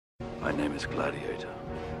My name is Gladiator.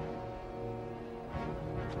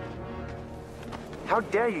 How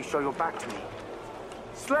dare you show your back to me?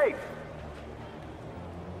 Slave!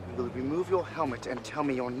 You will remove your helmet and tell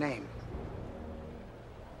me your name.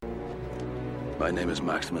 My name is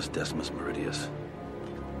Maximus Decimus Meridius,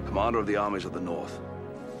 commander of the armies of the North,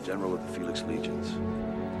 general of the Felix Legions,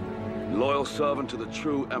 loyal servant to the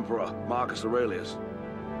true Emperor Marcus Aurelius,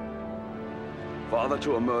 father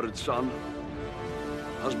to a murdered son,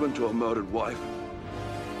 husband to a murdered wife,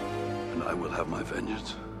 and I will have my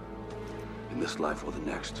vengeance in this life or the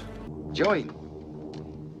next. Joey,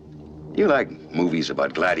 you like movies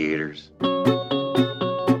about gladiators?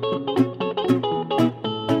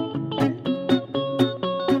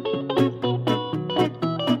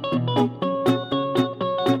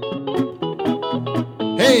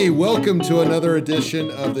 Hey, welcome to another edition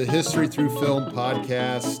of the History Through Film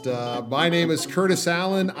podcast. My name is Curtis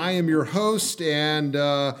Allen. I am your host, and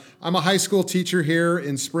I'm a high school teacher here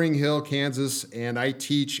in Spring Hill, Kansas, and I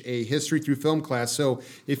teach a History Through Film class. So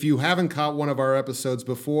if you haven't caught one of our episodes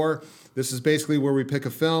before, this is basically where we pick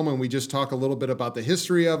a film and we just talk a little bit about the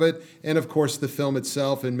history of it, and of course the film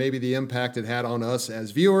itself and maybe the impact it had on us as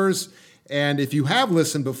viewers. And if you have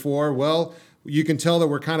listened before, well, you can tell that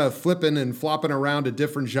we're kind of flipping and flopping around to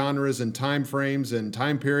different genres and time frames and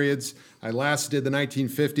time periods. I last did the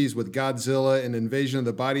 1950s with Godzilla and Invasion of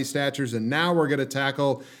the Body Snatchers, and now we're going to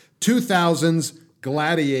tackle 2000's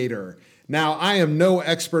Gladiator. Now, I am no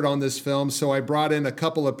expert on this film, so I brought in a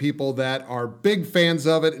couple of people that are big fans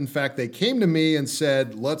of it. In fact, they came to me and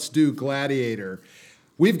said, let's do Gladiator.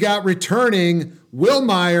 We've got returning Will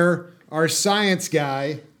Meyer, our science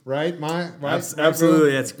guy. Right?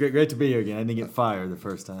 Absolutely. It's great to be here again. I didn't get fired the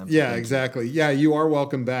first time. Yeah, exactly. Yeah, you are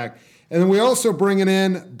welcome back. And then we also bringing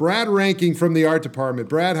in Brad Ranking from the art department.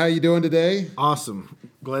 Brad, how you doing today? Awesome.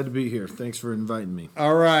 Glad to be here. Thanks for inviting me.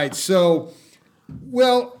 All right. So,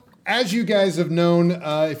 well, as you guys have known,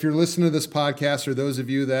 if you're listening to this podcast, or those of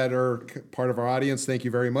you that are part of our audience, thank you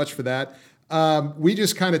very much for that. We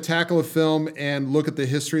just kind of tackle a film and look at the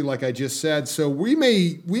history, like I just said. So we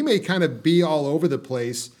may kind of be all over the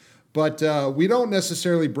place, but we don't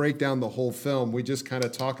necessarily break down the whole film. We just kind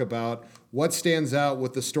of talk about what stands out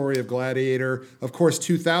with the story of Gladiator. Of course,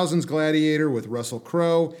 2000's Gladiator with Russell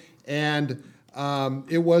Crowe, and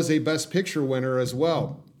it was a Best Picture winner as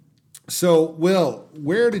well. So, Will,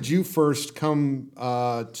 where did you first come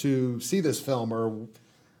to see this film, or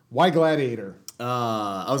why Gladiator?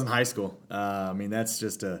 I was in high school. That's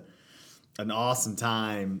just an awesome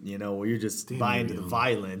time, where you're just buying into the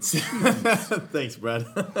violence. Thanks, Brad.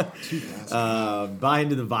 Buying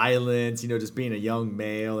into the violence, just being a young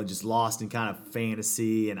male and just lost in kind of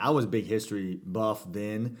fantasy. And I was a big history buff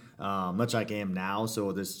then, much like I am now.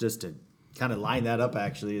 So there's just to kind of line that up,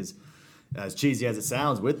 actually, is as cheesy as it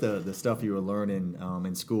sounds, with the stuff you were learning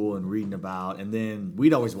in school and reading about. And then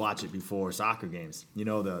we'd always watch it before soccer games.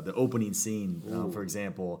 The opening scene, for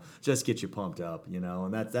example, just get you pumped up,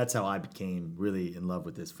 and that's how I became really in love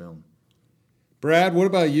with this film. Brad, what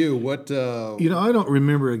about you? What? I don't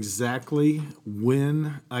remember exactly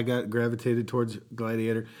when I got gravitated towards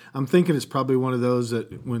Gladiator. I'm thinking it's probably one of those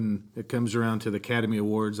that when it comes around to the Academy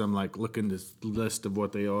Awards, I'm like looking at this list of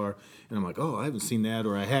what they are, and I'm like, oh, I haven't seen that,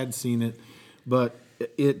 or I had seen it. But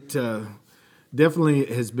it definitely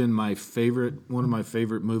has been one of my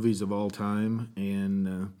favorite movies of all time,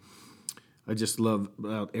 and I just love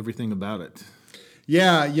everything about it.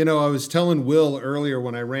 Yeah, I was telling Will earlier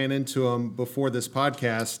when I ran into him before this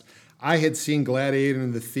podcast, I had seen Gladiator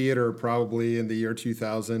in the theater probably in the year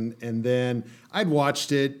 2000, and then I'd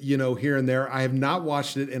watched it, here and there. I have not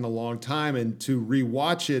watched it in a long time, and to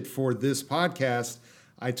rewatch it for this podcast,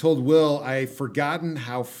 I told Will I've forgotten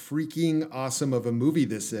how freaking awesome of a movie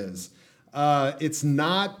this is. It's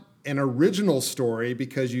not an original story,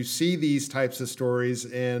 because you see these types of stories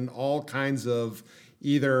in all kinds of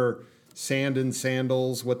either sand and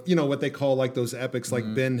sandals, what they call like those epics like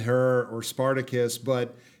Ben-Hur or Spartacus,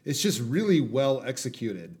 but it's just really well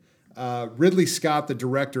executed. Ridley Scott, the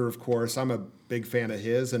director, of course, I'm a big fan of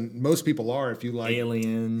his, and most people are if you like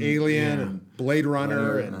Alien and Blade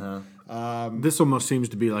Runner. And this almost seems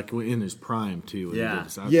to be like in his prime too. Yeah,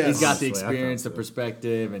 yes. He's got the experience, the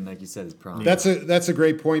perspective, and like you said, his prime. That's a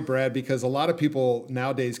great point, Brad, because a lot of people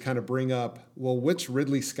nowadays kind of bring up, well, which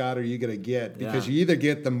Ridley Scott are you going to get? Because you either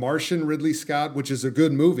get the Martian Ridley Scott, which is a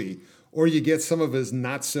good movie, or you get some of his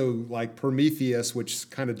not so like Prometheus, which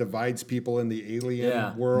kind of divides people in the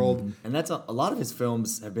alien world. Mm-hmm. And that's a lot of his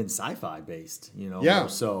films have been sci-fi based, more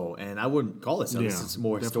so. And I wouldn't call it so. This is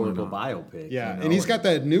more historical biopic. Yeah, and he's got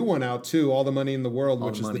that new one out too, All the Money in the World,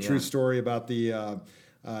 which is the true story about the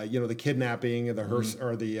the kidnapping of the hearse,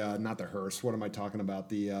 or the not the hearse. What am I talking about?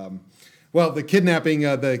 The kidnapping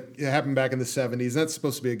that happened back in the 70s. That's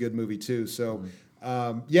supposed to be a good movie too. So,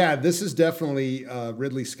 this is definitely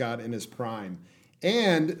Ridley Scott in his prime.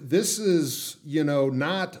 And this is,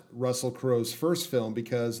 not Russell Crowe's first film,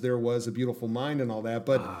 because there was A Beautiful Mind and all that.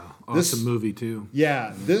 But awesome movie too.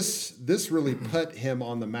 Yeah, this really put him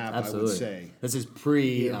on the map. Absolutely. I would say. This is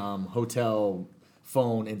pre-hotel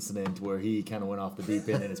phone incident where he kind of went off the deep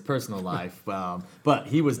end in his personal life. But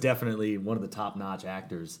he was definitely one of the top-notch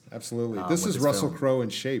actors. Absolutely. This is Russell Crowe in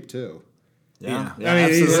shape too. Yeah. I mean,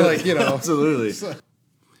 he's like, Absolutely.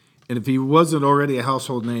 And if he wasn't already a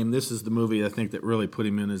household name, this is the movie I think that really put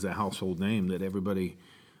him in as a household name, that everybody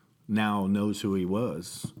now knows who he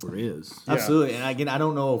was or is. Absolutely. And again, I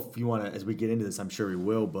don't know if you want to, as we get into this, I'm sure we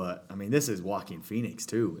will, but I mean, this is Joaquin Phoenix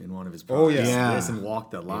too in one of his projects. Oh, yeah. This and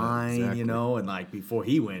Walk the Line, and like before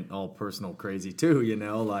he went all personal crazy too,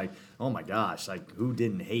 like, oh my gosh, like who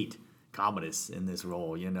didn't hate Commodus in this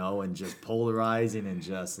role, and just polarizing and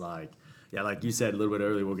just like, like you said a little bit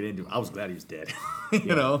earlier, we'll get into it. I was glad he was dead,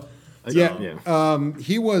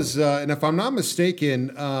 He was, and if I'm not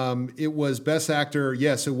mistaken, it was Best Actor.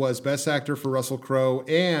 Yes, it was Best Actor for Russell Crowe,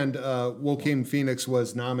 and Joaquin Phoenix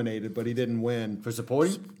was nominated, but he didn't win. For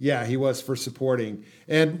supporting? Yeah, he was for supporting.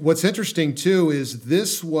 And what's interesting, too, is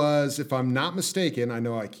this was, if I'm not mistaken, I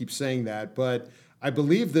know I keep saying that, but I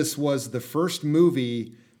believe this was the first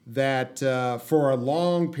movie that, for a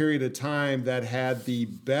long period of time, that had the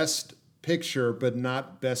Best Picture but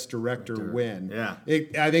not Best Director win. Yeah.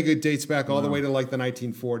 I think it dates back all the way to like the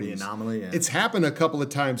 1940s. The anomaly, yeah. It's happened a couple of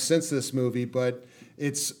times since this movie, but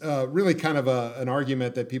it's really kind of an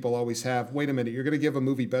argument that people always have. Wait a minute, you're going to give a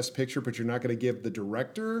movie Best Picture, but you're not going to give the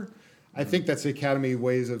director? I think that's the Academy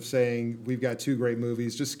ways of saying we've got two great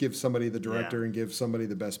movies. Just give somebody the director and give somebody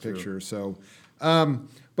the Best Picture. So,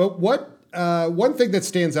 but one thing that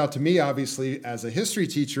stands out to me, obviously, as a history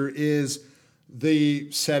teacher is the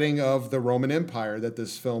setting of the Roman Empire that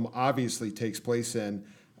this film obviously takes place in.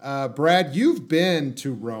 Brad, you've been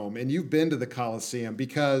to Rome and you've been to the Colosseum,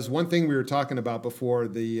 because one thing we were talking about before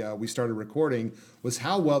we started recording was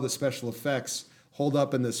how well the special effects hold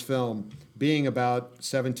up in this film, being about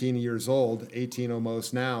 17 years old, 18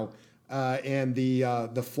 almost now, and the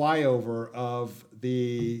flyover of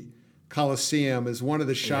the Colosseum is one of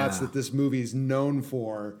the shots that this movie is known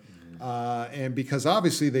for. And because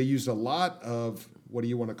obviously they used a lot of, what do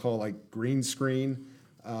you want to call, like green screen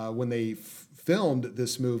when they filmed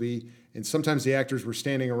this movie. And sometimes the actors were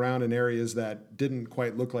standing around in areas that didn't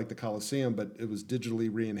quite look like the Colosseum, but it was digitally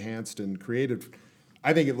re-enhanced and created.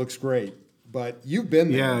 I think it looks great. But you've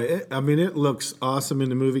been there. Yeah, it looks awesome in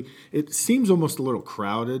the movie. It seems almost a little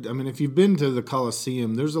crowded. I mean, if you've been to the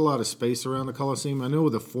Colosseum, there's a lot of space around the Colosseum. I know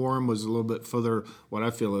the Forum was a little bit further, what I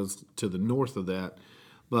feel is to the north of that.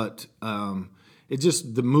 But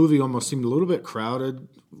the movie almost seemed a little bit crowded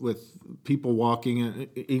with people walking, and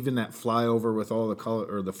even that flyover with all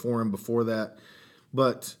the Forum before that.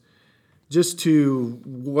 But just to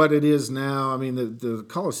what it is now, I mean, the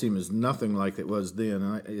Colosseum is nothing like it was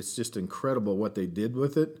then. It's just incredible what they did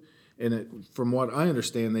with it. And from what I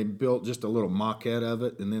understand, they built just a little maquette of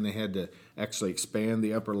it, and then they had to actually expand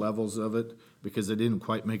the upper levels of it because they didn't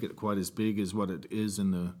quite make it quite as big as what it is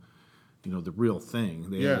in the real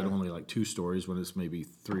thing. They had only like 2 stories when it's maybe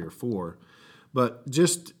 3 or 4. But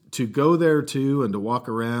just to go there too and to walk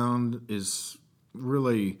around is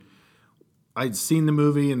really, I'd seen the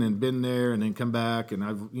movie and then been there and then come back, and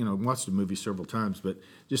I've watched the movie several times, but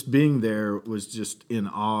just being there was just in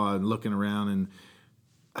awe and looking around, and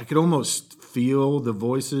I could almost feel the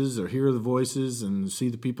voices or hear the voices and see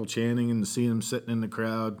the people chanting and see them sitting in the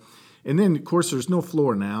crowd. And then, of course, there's no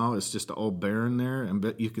floor now. It's just all barren there.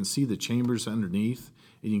 But you can see the chambers underneath,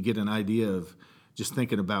 and you get an idea of just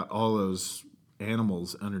thinking about all those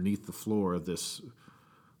animals underneath the floor of this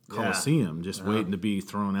Colosseum, just waiting to be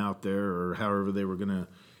thrown out there, or however they were going to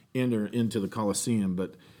enter into the Colosseum.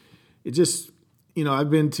 But it just, I've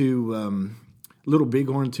been to Little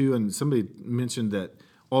Bighorn too, and somebody mentioned that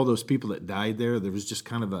all those people that died there was just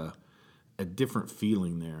kind of a different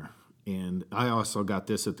feeling there. And I also got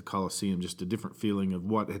this at the Colosseum, just a different feeling of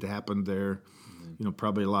what had happened there.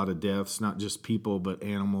 Probably a lot of deaths, not just people, but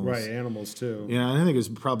animals. Right, animals too. Yeah, I think it's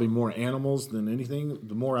probably more animals than anything.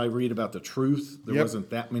 The more I read about the truth, there wasn't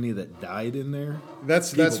that many that died in there.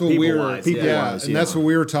 That's what we were. And that's what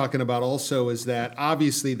we were talking about. Also, is that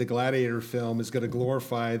obviously the Gladiator film is going to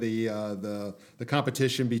glorify the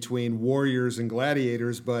competition between warriors and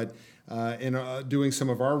gladiators, but. In doing some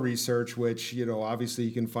of our research, which, obviously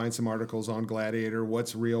you can find some articles on Gladiator,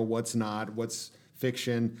 what's real, what's not, what's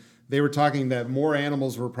fiction. they were talking that more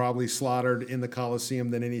animals were probably slaughtered in the Colosseum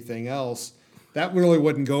than anything else. That really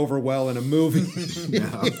wouldn't go over well in a movie.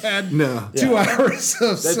 No. 2 hours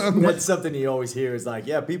of That's something you always hear is like,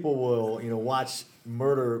 yeah, people will, watch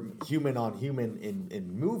murder human on human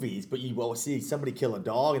in movies, but you will see somebody kill a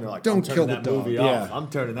dog and they're like, Don't I'm turning kill the that dog. movie Yeah. off. I'm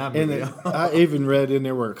turning that movie off. I even read in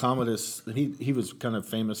there where Commodus, he was kind of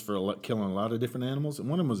famous for killing a lot of different animals, and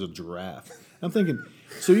one of them was a giraffe. I'm thinking,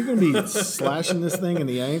 so you're going to be slashing this thing in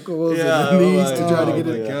the ankles and the knees to try to get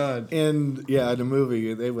it. God. And in the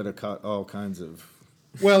movie, they would have caught all kinds of.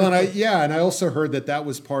 Well, and I also heard that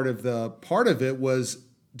was part of it was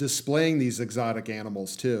displaying these exotic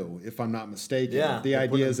animals too, if I'm not mistaken. Yeah, the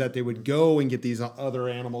idea is that they would go and get these other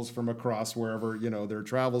animals from across wherever their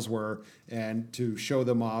travels were, and to show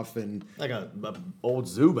them off and like a old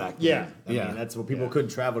zoo back then. Yeah. I mean, that's where people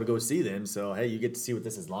couldn't travel to go see them. So hey, you get to see what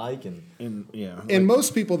this is like, and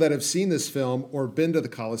most people that have seen this film or been to the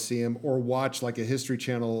Colosseum or watched like a History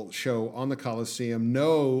Channel show on the Colosseum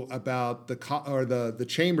know about the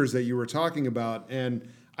chambers that you were talking about. And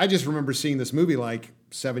I just remember seeing this movie like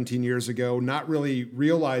 17 years ago, not really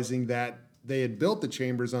realizing that they had built the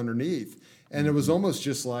chambers underneath. And it was almost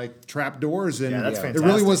just like trap doors. And that's it fantastic.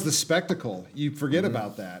 really was the spectacle. You forget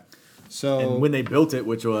about that. So and when they built it,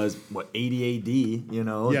 which was 80 AD,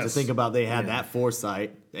 to Yes. think about they had that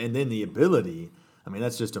foresight and then the ability. I mean,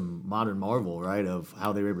 that's just a modern marvel, right? Of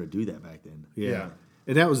how they were able to do that back then. Yeah.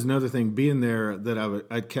 And that was another thing being there that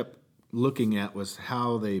I kept looking at was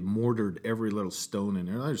how they mortared every little stone in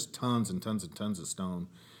there. There's tons and tons and tons of stone.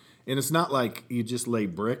 And it's not like you just lay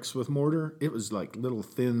bricks with mortar. It was like little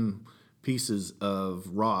thin pieces of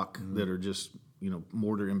rock that are just,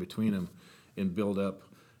 mortar in between them and build up.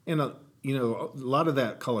 And, a lot of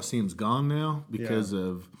that Colosseum's gone now because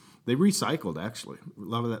of, they recycled actually. A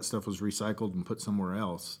lot of that stuff was recycled and put somewhere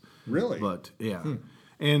else. Really? But,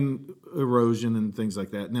 and erosion and things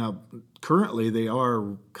like that. Now, currently, they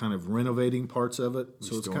are kind of renovating parts of it,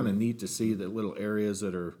 so it's kind of neat to see the little areas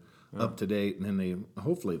that are up to date, and then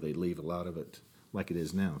hopefully they leave a lot of it like it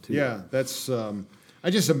is now, too. Yeah, that's.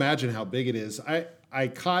 I just imagine how big it is. I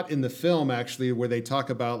caught in the film actually where they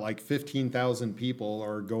talk about like 15,000 people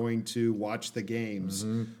are going to watch the games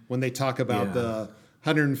when they talk about the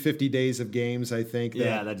 150 days of games, I think. To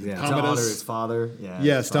honor his father.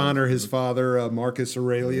 Yes, to honor his father, Marcus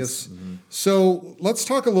Aurelius. So let's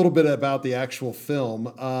talk a little bit about the actual film.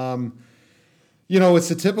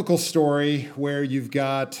 It's a typical story where you've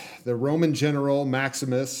got the Roman general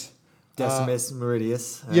Maximus. Decimus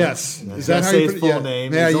Meridius. Yes. Is that how you say his full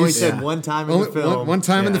name? Yeah, He's only said one time in the film. One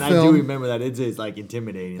time in the and film. I do remember that. It's like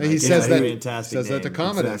intimidating. He says that. Fantastic Says that to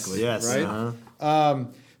Commodus. Exactly. Yes. Right.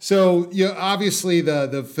 So obviously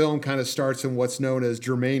the film kind of starts in what's known as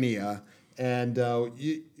Germania, and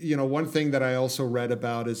one thing that I also read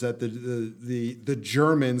about is that the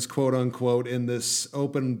Germans, quote unquote, in this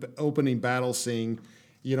opening battle scene,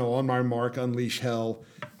 on my mark, unleash hell.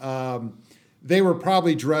 They were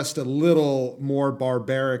probably dressed a little more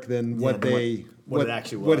barbaric than what it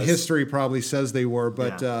actually was. What history probably says they were,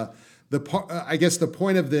 but. I guess the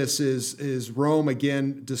point of this is Rome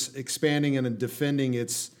again just expanding and defending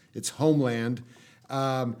its homeland.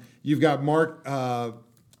 You've got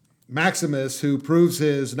Maximus, who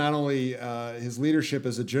proves not only his leadership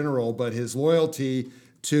as a general, but his loyalty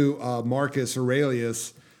to Marcus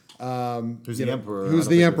Aurelius, who's the emperor. Who's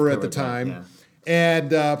the emperor at the time, and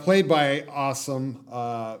played by awesome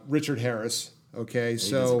Richard Harris. Okay, he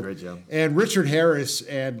does a great job. And Richard Harris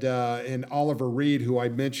and Oliver Reed, who I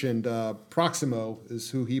mentioned, Proximo is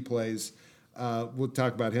who he plays. We'll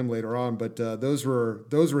talk about him later on, but those were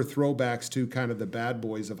throwbacks to kind of the bad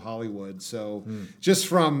boys of Hollywood. So just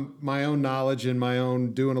from my own knowledge and my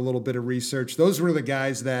own doing a little bit of research, those were the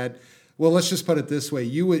guys that. Well, let's just put it this way.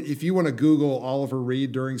 If you want to Google Oliver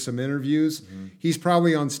Reed during some interviews, he's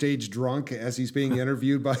probably on stage drunk as he's being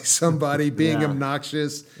interviewed by somebody, being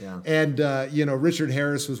obnoxious. Yeah. And, Richard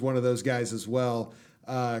Harris was one of those guys as well,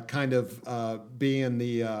 kind of being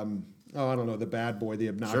the, the bad boy, the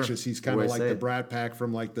obnoxious. Sure. He's kind of like the Brat Pack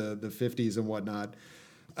from like the 50s and whatnot.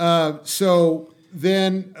 So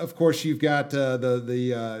then, of course, you've got the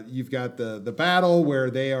battle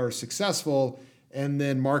where they are successful. And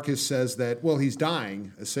then Marcus says that, he's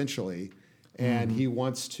dying, essentially, and he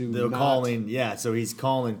wants to so he's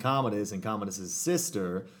calling Commodus and Commodus'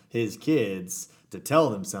 sister, his kids, to tell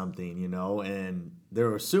them something, and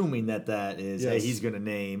they're assuming that is, hey, he's going to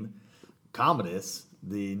name Commodus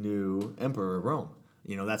the new emperor of Rome.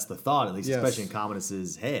 That's the thought, at least, especially in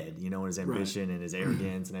Commodus' head, and his ambition and his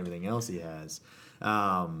arrogance and everything else he has.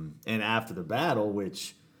 And after the battle,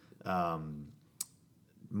 which...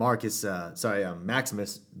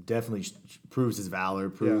 Maximus definitely proves his valor,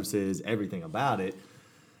 proves his everything about it.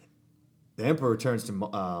 The Emperor turns to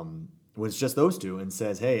when it's just those two and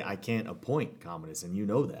says, "Hey, I can't appoint Commodus, and you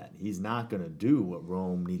know that he's not going to do what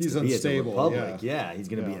Rome needs to be unstable, as a republic. Yeah, he's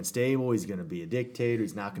going to be unstable. He's going to be a dictator.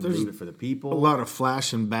 He's not going to leave it for the people." A lot of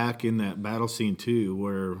flashing back in that battle scene too,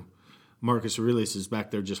 where Marcus Aurelius is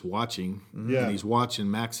back there just watching, and he's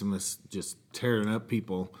watching Maximus just tearing up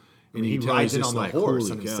people. And he tells rides in just on the like, horse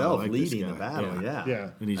holy himself, cow, I like leading this the guy. battle.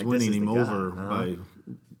 Yeah. And he's Like, winning this is him the guy. over by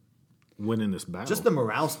winning this battle. Just the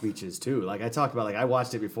morale speeches too. Like I talked about, like I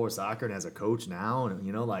watched it before soccer and as a coach now,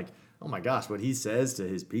 and like, oh my gosh, what he says to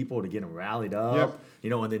his people to get them rallied up,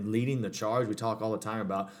 and then leading the charge. We talk all the time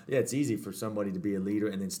about, it's easy for somebody to be a leader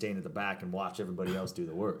and then stand at the back and watch everybody else do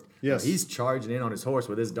the work. Yes. But he's charging in on his horse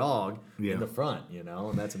with his dog in the front,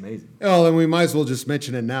 and that's amazing. Oh, and we might as well just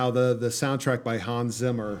mention it now. The soundtrack by Hans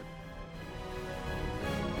Zimmer.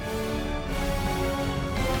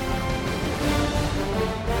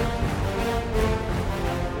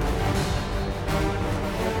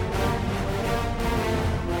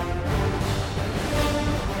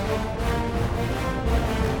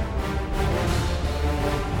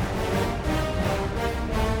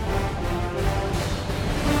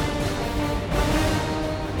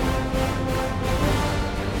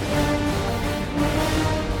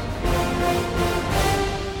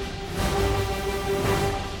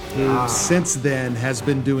 Since then has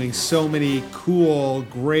been doing so many cool,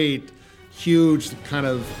 great, huge kind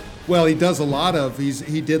of, he does a lot of,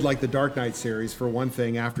 he did like the Dark Knight series for one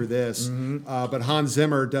thing after this, but Hans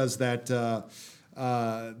Zimmer does that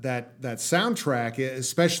soundtrack,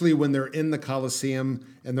 especially when they're in the Colosseum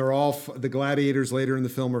and they're all, the gladiators later in the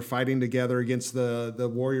film are fighting together against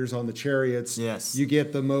the warriors on the chariots. Yes. You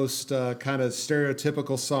get the most kind of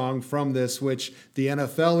stereotypical song from this, which the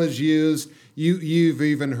NFL has used. You've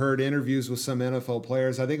even heard interviews with some NFL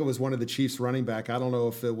players. I think it was one of the Chiefs running back. I don't know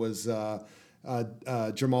if it was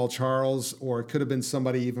Jamal Charles or it could have been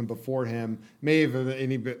somebody even before him.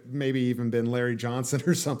 Maybe even been Larry Johnson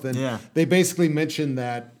or something. Yeah. They basically mentioned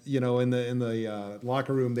that in the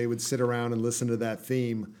locker room they would sit around and listen to that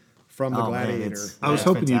theme from the Gladiator. I was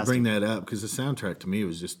hoping fantastic. you'd bring that up because the soundtrack to me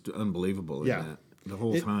was just unbelievable. In that. The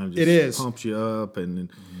whole time just pumps you up,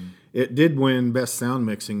 and it did win Best Sound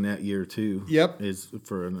Mixing that year too. Yep, is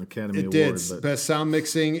for an Academy Award. It did Best Sound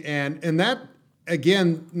Mixing, and that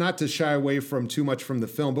again, not to shy away from too much from the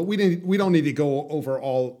film, but we don't need to go over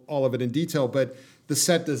all of it in detail, but the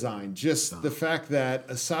set design, just the fact that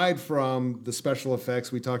aside from the special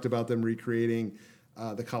effects, we talked about them recreating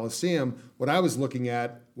the Colosseum. What I was looking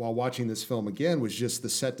at while watching this film again was just the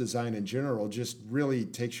set design in general just really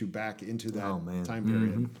takes you back into that time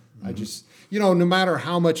period. I just, no matter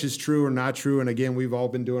how much is true or not true, and again, we've all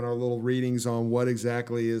been doing our little readings on what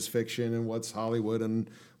exactly is fiction and what's Hollywood and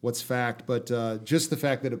what's fact, but just the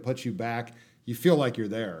fact that it puts you back, you feel like you're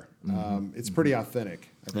there. It's pretty authentic,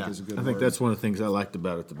 I think is a good word. I think that's one of the things I liked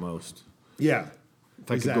about it the most. Yeah. If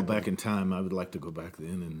I could go back in time, I would like to go back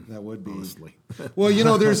then. And that would be. Honestly. Well,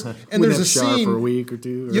 there's a scene for a week or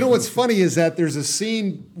two. What's funny is that there's a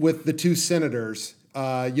scene with the two senators,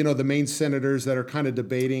 the main senators that are kind of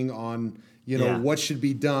debating on, what should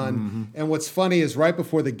be done. And what's funny is right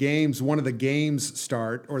before the games, one of the games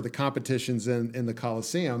start or the competitions in the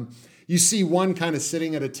Colosseum, you see one kind of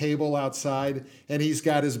sitting at a table outside, and he's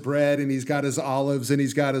got his bread, and he's got his olives, and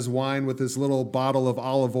he's got his wine with his little bottle of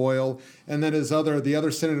olive oil. And then the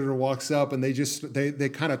other senator walks up, and they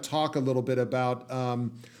kind of talk a little bit about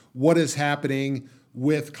what is happening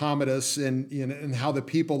with Commodus and how the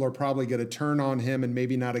people are probably going to turn on him and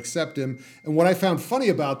maybe not accept him. And what I found funny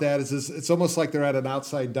about that is it's almost like they're at an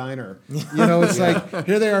outside diner. It's like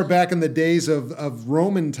here they are back in the days of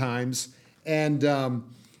Roman times, and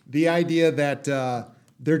the idea that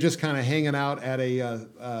they're just kind of hanging out at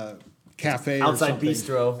a cafe outside or something.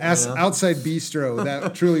 bistro. Outside bistro.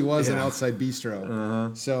 That truly was an outside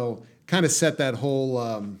bistro. So kind of set that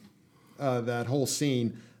whole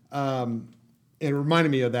scene. It reminded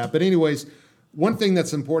me of that. But anyways, one thing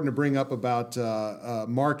that's important to bring up about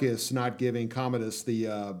Marcus not giving Commodus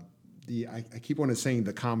I keep wanting to saying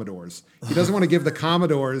the Commodores. He doesn't want to give the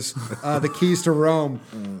Commodores the keys to Rome.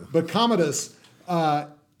 But Commodus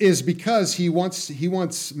is because he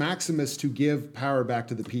wants Maximus to give power back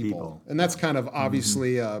to the people. And that's kind of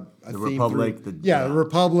obviously a the theme. Republic. The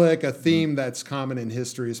Republic, a theme that's common in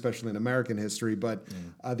history, especially in American history. But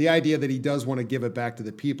the idea that he does want to give it back to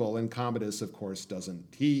the people, and Commodus, of course,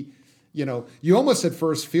 doesn't. you almost at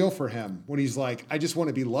first feel for him when he's like, I just want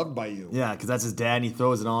to be loved by you. Yeah, because that's his dad, and he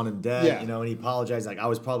throws it on him, Dad. Yeah. And he apologizes, like, I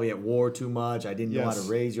was probably at war too much. I didn't know how to Yes.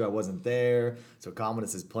 raise you. I wasn't there. So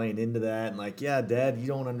Commodus is playing into that. And like, yeah, Dad, you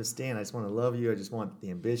don't understand. I just want to love you. I just want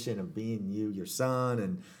the ambition of being you, your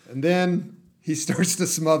son. And then he starts to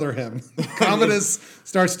smother him. Commodus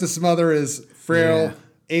starts to smother his frail,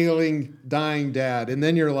 ailing, dying dad. And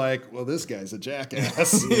then you're like, well, this guy's a jackass.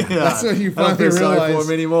 That's when you I don't finally feel sorry realize.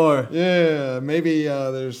 for him anymore. Yeah, maybe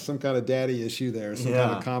there's some kind of daddy issue there, some kind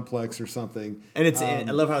Yeah. of complex or something. And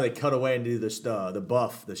I love how they cut away and do the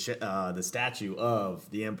buff, the statue of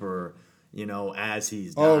the emperor, as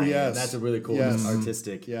he's dying. Oh, yes. And that's a really cool Yes.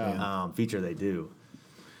 artistic Yeah. feature they do.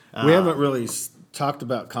 We haven't really talked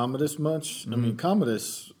about Commodus much. Mm-hmm. I mean,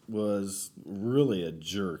 Commodus was really a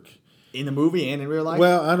jerk. In the movie and in real life?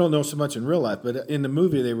 Well, I don't know so much in real life, but in the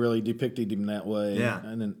movie they really depicted him that way. Yeah.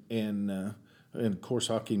 And of course,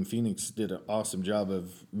 Joaquin Phoenix did an awesome job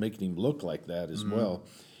of making him look like that as well.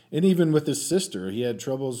 And even with his sister, he had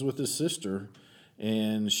troubles with his sister,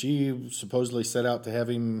 and she supposedly set out to have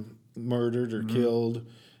him murdered or killed.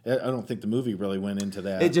 I don't think the movie really went into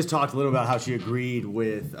that. It just talked a little about how she agreed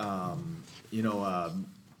with,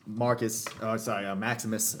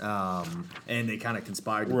 Maximus, and they kind of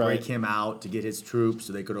conspired to break him out to get his troops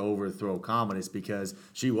so they could overthrow Commodus because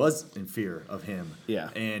she was in fear of him. Yeah.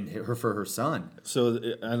 And for her son. So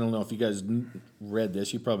I don't know if you guys read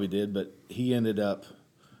this. You probably did, but he ended up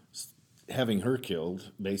having her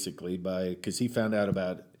killed basically because he found out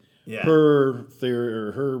about her theory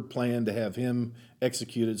or her plan to have him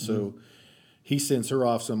executed. So he sends her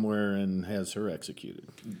off somewhere and has her executed.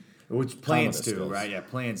 Which plans Commodus to, does. right? Yeah,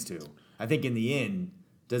 plans to. I think in the end,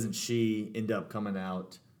 doesn't she end up coming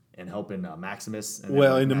out and helping Maximus? And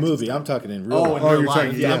Well, then in the Maximus movie, I'm talking in real life. in real you're life.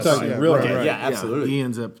 talking- Yes. I'm talking in real right, life. right. Yeah, absolutely. He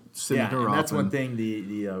ends up sending her and off. that's one thing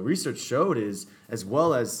the research showed is, as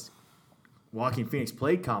well as Joaquin Phoenix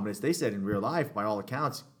played Commodus, they said in real life, by all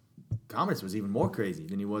accounts, Commodus was even more crazy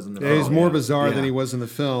than he was in the Yeah, he's film. more bizarre Yeah. than he was in the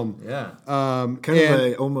film. Yeah. kind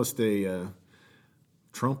of almost a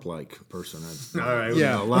Trump-like person. All right.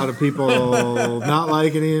 Yeah. A lot of people not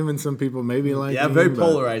liking him, and some people maybe liking him. Yeah, very but-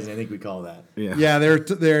 polarizing, I think we call that. Yeah. Yeah,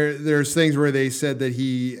 there's things where they said that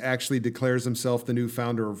he actually declares himself the new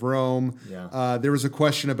founder of Rome. Yeah. There was a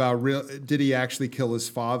question about did he actually kill his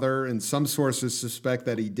father, and some sources suspect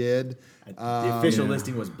that he did. The official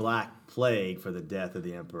listing was Black Plague for the death of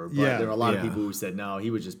the emperor, but Yeah. there were a lot of Yeah. people who said no,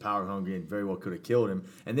 he was just power hungry and very well could have killed him.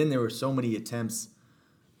 And then there were so many attempts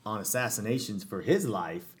on assassinations for his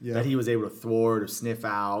life that he was able to thwart or sniff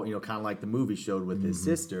out, kind of like the movie showed with his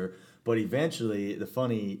sister. But eventually, the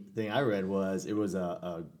funny thing I read was it was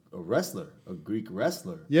a wrestler, a Greek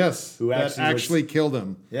wrestler. Yes, Who that actually killed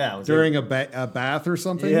him. Yeah, was during a bath or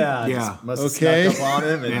something. Yeah, Yeah. just must have Okay. snuck up on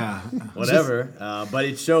him and Yeah. whatever. But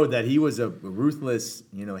it showed that he was a ruthless,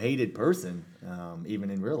 hated person, even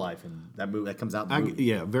in real life. And that comes out in the movie.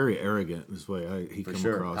 Yeah, very arrogant is the way he For come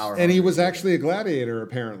sure. across. Power And he hungry. was actually a gladiator,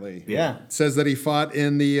 apparently. Yeah. It says that he fought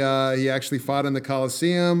in the. He actually fought in the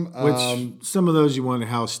Colosseum. Which some of those you wonder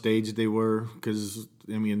how staged they were, because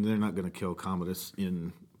they're not going to kill Commodus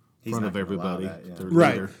in front not of gonna allow everybody. that, yeah. Their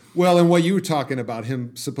Right. leader. Well, and what you were talking about,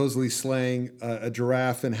 him supposedly slaying a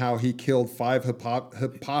giraffe and how he killed 5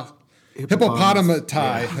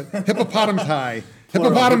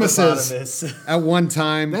 hippopotamuses at one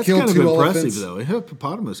time. That's killed kind of 2 impressive, elephants. though. A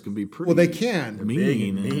hippopotamus can be pretty. Well, they can. mean, Big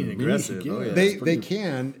and mean, and aggressive. Oh, yeah. They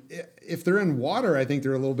can. If they're in water, I think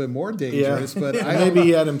they're a little bit more dangerous. But maybe he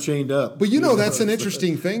had him chained up. But that's an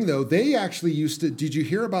interesting thing, though. They actually used to. Did you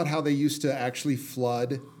hear about how they used to actually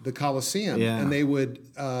flood the Colosseum? Yeah. And they would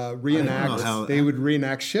reenact. how- They would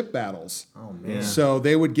reenact ship battles. Oh, man. So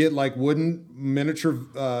they would get like wooden miniature,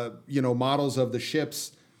 models of the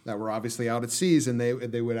ships that were obviously out at seas, and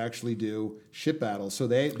they would actually do ship battles. So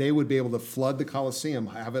they would be able to flood the Colosseum,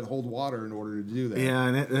 have it hold water in order to do that. Yeah,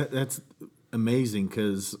 and that's amazing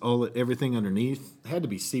because everything underneath had to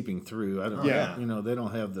be seeping through. I don't. Yeah. They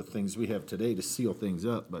don't have the things we have today to seal things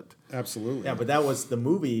up, but Absolutely. Yeah, but that was the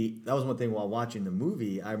movie. That was one thing while watching the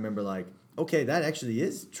movie. I remember okay, that actually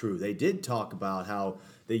is true. They did talk about how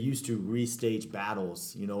they used to restage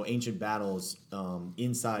battles, ancient battles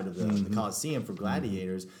inside of the Colosseum for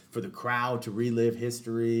gladiators, for the crowd to relive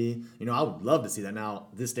history. I would love to see that. Now,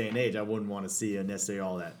 this day and age, I wouldn't want to see necessarily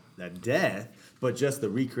all that death, but just the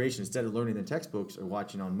recreation. Instead of learning the textbooks or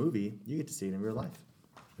watching on movie, you get to see it in real life.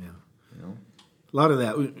 yeah. You know? A lot of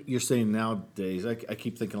that you're saying nowadays. I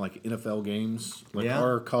keep thinking like NFL games, like Yeah.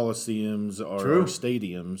 our coliseums, our True.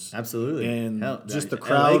 stadiums, Absolutely. and Hell, just the LA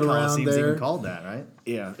crowd around Coliseum's there. even called that, right?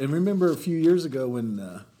 Yeah, and remember a few years ago when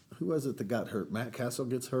who was it that got hurt? Matt Castle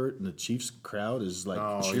gets hurt, and the Chiefs crowd is like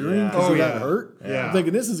Oh, cheering yeah. because Oh, he got yeah. hurt. Yeah. I'm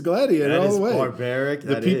thinking this is Gladiator That all is the way. barbaric. The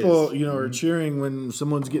That people, is. are cheering when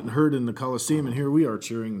someone's getting hurt in the Coliseum, and here we are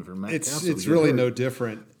cheering for Matt Castle. It's to get really hurt. no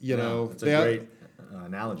different. It's a great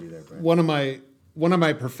analogy there, Brent. One of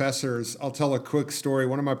my professors, I'll tell a quick story.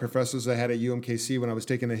 One of my professors I had at UMKC when I was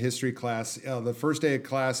taking a history class, the first day of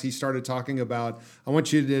class, he started talking about, I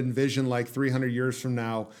want you to envision like 300 years from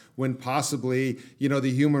now when possibly,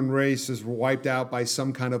 the human race is wiped out by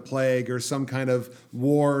some kind of plague or some kind of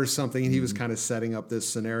war or something. And he was kind of setting up this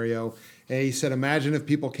scenario. And he said, imagine if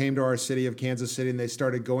people came to our city of Kansas City and they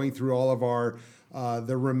started going through all of our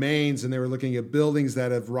the remains, and they were looking at buildings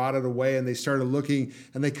that have rotted away, and they started looking,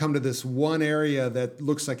 and they come to this one area that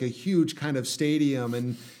looks like a huge kind of stadium,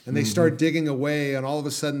 and they start digging away, and all of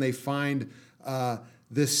a sudden they find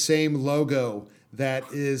this same logo that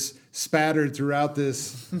is spattered throughout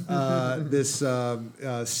this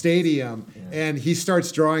stadium. And he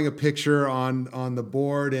starts drawing a picture on the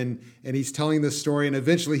board, and he's telling this story, and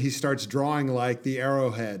eventually he starts drawing like the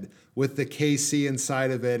arrowhead with the KC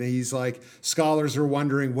inside of it. And he's like, scholars are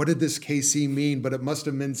wondering, what did this KC mean? But it must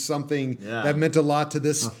have meant something that meant a lot to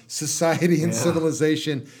this society and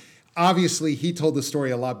civilization. Obviously, he told the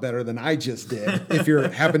story a lot better than I just did. If you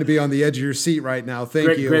happen to be on the edge of your seat right now,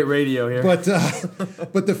 thank you. Great radio here. But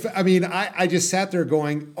I just sat there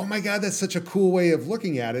going, oh my God, that's such a cool way of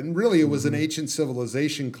looking at it. And really, it was an ancient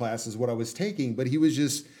civilization class is what I was taking. But he was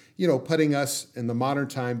just, putting us in the modern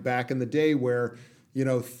time back in the day where,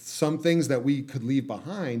 some things that we could leave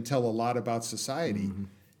behind tell a lot about society. Mm-hmm.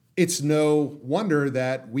 It's no wonder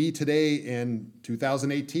that we today in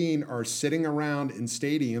 2018 are sitting around in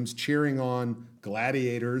stadiums cheering on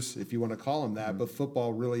gladiators, if you want to call them that. But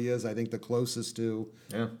football really is, I think, the closest to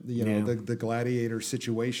the gladiator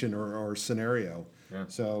situation or scenario. Yeah.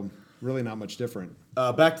 So really not much different.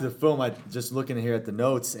 Back to the film, I just looking here at the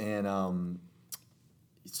notes, and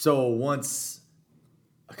so once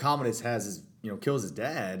Commodus has his, kills his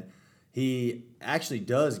dad, he actually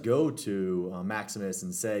does go to Maximus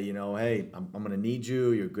and say, hey, I'm going to need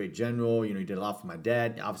you. You're a great general. You did a lot for my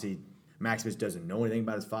dad. Obviously, Maximus doesn't know anything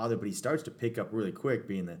about his father, but he starts to pick up really quick,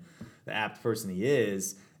 being the apt person he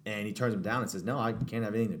is, and he turns him down and says, no, I can't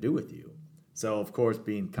have anything to do with you. So, of course,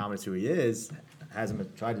 being Commodus who he is, has him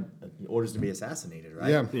orders to be assassinated, right?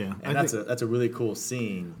 Yeah. And that's a really cool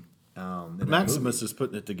scene. Maximus is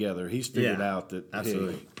putting it together. He's figured out that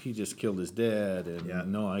absolutely. Hey, he just killed his dad,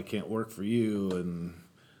 and no, I can't work for you, and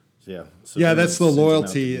So that's the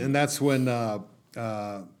loyalty, and that's when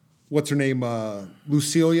what's her name,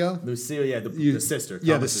 Lucilia? Lucilia, the sister.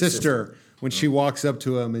 Yeah, the sister. When she walks up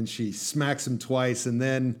to him and she smacks him twice, and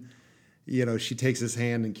then she takes his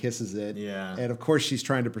hand and kisses it. Yeah, and of course she's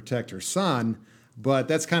trying to protect her son. But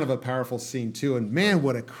that's kind of a powerful scene too, and man,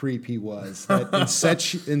 what a creep he was! That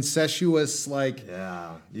incestuous, like,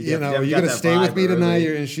 you're gonna stay with me tonight,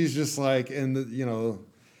 and she's just like,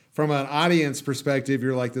 from an audience perspective,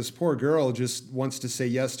 you're like, this poor girl just wants to say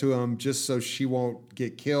yes to him just so she won't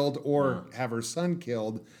get killed or have her son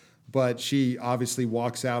killed, but she obviously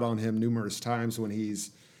walks out on him numerous times when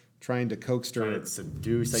he's trying to coax her,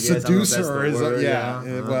 seduce her.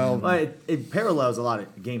 Well, it parallels a lot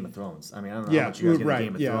of Game of Thrones. I mean, I don't know how much you guys get into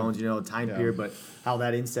Game of Thrones, time period, but how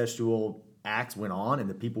that incestual act went on, and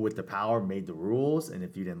the people with the power made the rules, and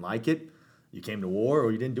if you didn't like it, you came to war,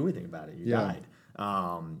 or you didn't do anything about it. You died.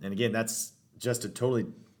 And again, that's just a totally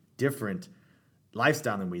different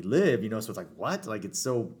lifestyle than we live. So it's like, what? Like, it's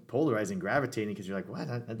so polarizing, gravitating, because you're like, what?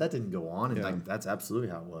 That didn't go on, and like that's absolutely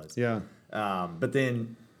how it was. Yeah. But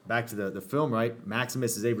then. Back to the film, right?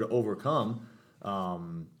 Maximus is able to overcome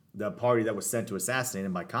the party that was sent to assassinate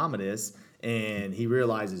him by Commodus, and he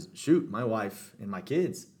realizes, shoot, my wife and my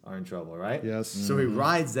kids are in trouble, right? Yes. So he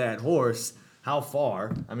rides that horse. How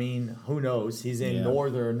far? I mean, who knows? He's in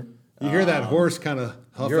northern. You hear that horse kind of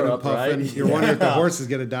huffing Europe, and puffing. right? You're wondering if the horse is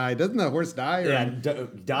going to die. Doesn't the horse die?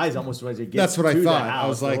 Dies almost when it gets That's what I to thought. the house. I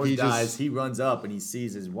was like, he dies. He runs up and he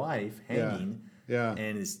sees his wife hanging. Yeah.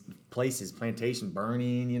 And his plantation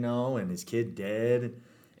burning, and his kid dead,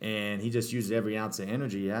 and he just uses every ounce of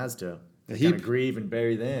energy he has to kind of grieve and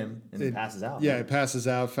bury them, and it passes out. Yeah, it passes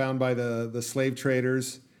out, found by the slave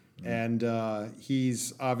traders, and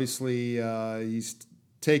he's obviously he's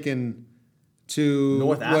taken to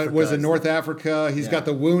North Africa. Was it North Africa? He's got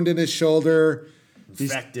the wound in his shoulder.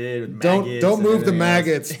 Infected with maggots. Don't move the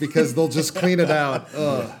maggots because they'll just clean it out.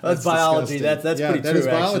 Ugh, that's biology. Disgusting. That's pretty true. Is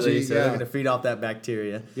biology. Actually. So they're going to feed off that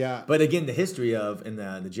bacteria. Yeah. But again, the history of and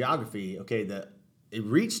the geography. Okay, the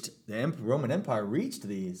Roman Empire reached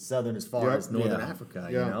the southern as far as northern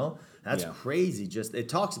Africa. That's crazy. Just it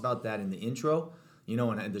talks about that in the intro.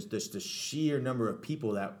 and there's the sheer number of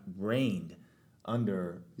people that reigned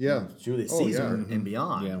under Yeah. Julius Oh, Caesar yeah. and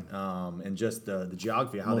beyond, and just the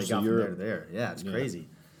geography of how they got from there to there. Yeah, it's crazy.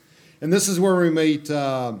 And this is where we meet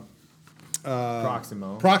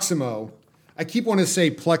Proximo. I keep wanting to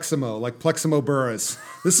say Pleximo, like Pleximo Burris.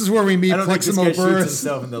 This is where we meet I don't think this Pleximo guy shoots Burris.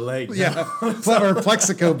 himself in the leg. Yeah, or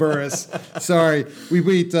Plexico Burris. Sorry, we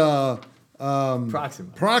meet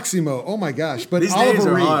Proximo. Oh my gosh! But These Oliver names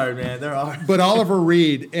are Reed. hard, man. They're hard. But Oliver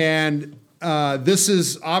Reed, and this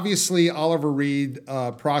is obviously Oliver Reed,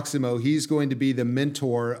 Proximo. He's going to be the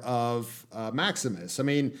mentor of Maximus. I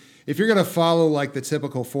mean, if you're going to follow like the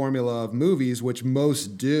typical formula of movies, which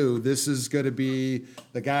most do, this is going to be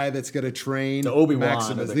the guy that's going to train The Obi-Wan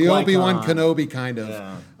Maximus, or the the Obi-Wan Qui-Gon. Kenobi kind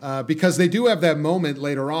of, because they do have that moment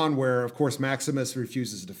later on where, of course, Maximus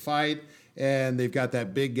refuses to fight. And they've got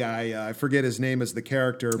that big guy. I forget his name as the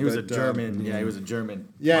character. He was a German. He was a German.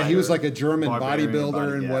 Yeah, he was like a German barbarian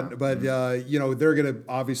bodybuilder and yeah. what. But they're going to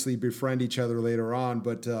obviously befriend each other later on.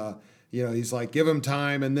 But he's like, give him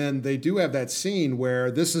time. And then they do have that scene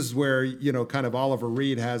where this is where kind of Oliver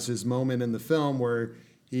Reed has his moment in the film where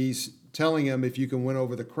he's telling him, if you can win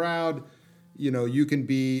over the crowd, you can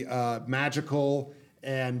be magical.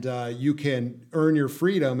 And you can earn your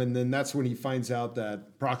freedom, and then that's when he finds out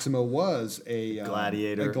that Proximo was a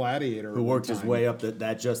gladiator who worked his way up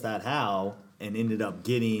that how, and ended up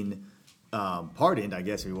getting pardoned, I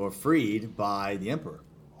guess, or freed by the emperor.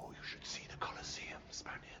 Oh, you should see the Colosseum,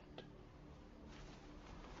 Spaniard.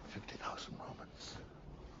 50,000 Romans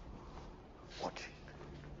watching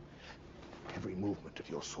every movement of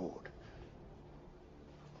your sword,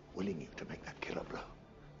 willing you to make that killer blow.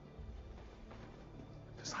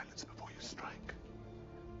 The silence before you strike,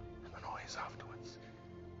 and the noise afterwards.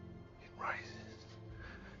 It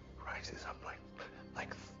rises up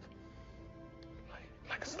like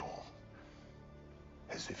a storm,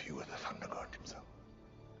 as if you were the thunder god himself.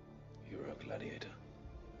 You were a gladiator.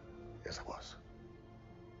 Yes, I was.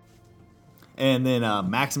 And then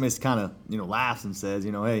Maximus kind of laughs and says,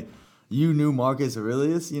 hey, you knew Marcus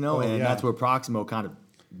Aurelius, that's where Proximo kind of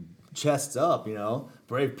chests up,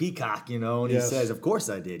 brave peacock, and he says, of course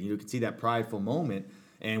I did. You can see that prideful moment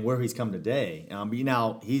and where he's come today. But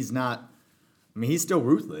he's not, he's still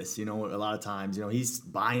ruthless, a lot of times, he's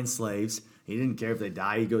buying slaves. He didn't care if they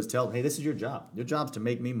die. He goes, tell them, hey, this is your job. Your job's to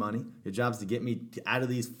make me money. Your job's to get me out of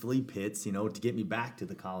these flea pits, to get me back to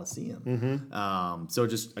the Colosseum. Mm-hmm. So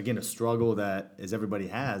just, again, a struggle that, as everybody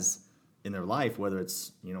has in their life, whether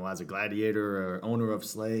it's, as a gladiator or owner of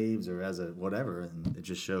slaves or as a whatever, and it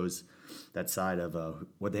just shows that side of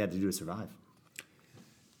what they had to do to survive.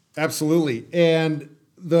 Absolutely. And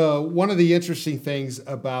one of the interesting things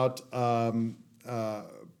about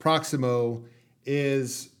Proximo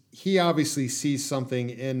is he obviously sees something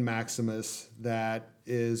in Maximus that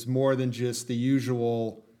is more than just the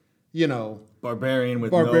usual, Barbarian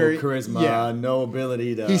with no charisma, no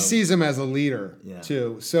ability to... He sees him as a leader,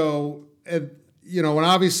 too. So, and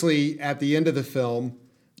obviously at the end of the film,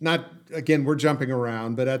 again, we're jumping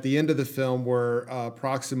around, but at the end of the film where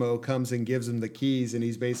Proximo comes and gives him the keys and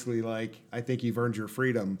he's basically like, I think you've earned your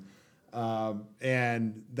freedom.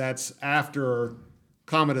 And that's after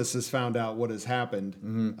Commodus has found out what has happened,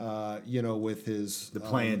 with his... The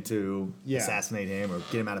plan to assassinate him or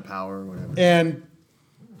get him out of power or whatever. And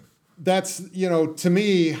that's, to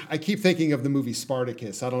me, I keep thinking of the movie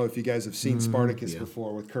Spartacus. I don't know if you guys have seen Spartacus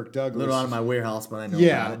before with Kirk Douglas. A little out of my warehouse, but I know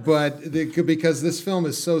about it. But because this film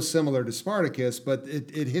is so similar to Spartacus, but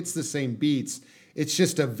it hits the same beats. It's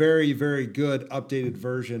just a very, very good updated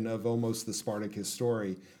version of almost the Spartacus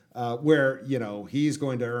story, where, he's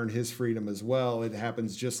going to earn his freedom as well. It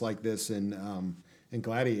happens just like this in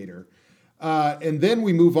Gladiator. And then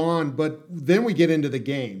we move on, but then we get into the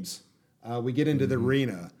games. We get into the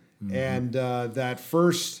arena. And that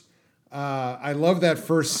first, I love that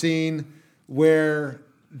first scene where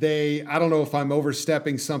I don't know if I'm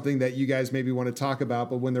overstepping something that you guys maybe want to talk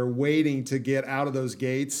about, but when they're waiting to get out of those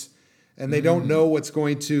gates and they don't know what's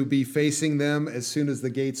going to be facing them as soon as the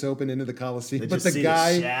gates open into the Colosseum. They But just the see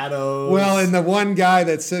guy, the shadows. well, and the one guy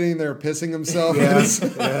that's sitting there pissing himself.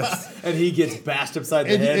 And he gets bashed upside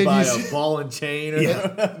the head by a ball and chain.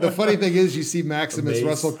 The funny thing is, you see Maximus Base.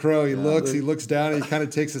 Russell Crowe. He looks down, and he kind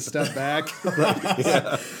of takes a step back.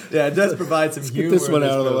 It does provide some humor. Get this one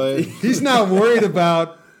out of the way. He's not worried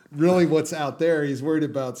about really what's out there. He's worried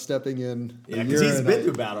about stepping in. Yeah, because he's been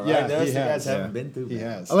through battle, right? Yeah, Those he two guys has. haven't been through He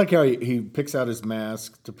battle. has. I like how he picks out his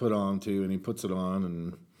mask to put on too, and he puts it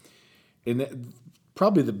on, and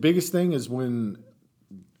probably the biggest thing is when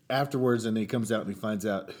afterwards, and he comes out and he finds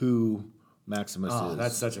out who Maximus Oh, is.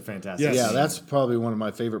 that's such a fantastic. Yes. Yeah, scene. that's probably one of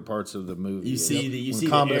my favorite parts of the movie. You see when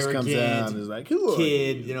Commodus the comes arrogant out and is like, "Who are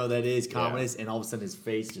kid, you?" that is Commodus, and all of a sudden his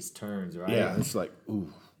face just turns, right? Yeah, it's like,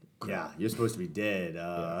 ooh. Yeah, you're supposed to be dead.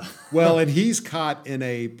 Well, and he's caught in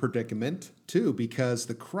a predicament too because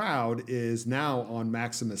the crowd is now on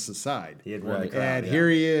Maximus' side. He had won the Right. crowd, And yeah. here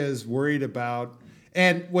he is worried about.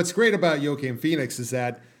 And what's great about Joaquin Phoenix is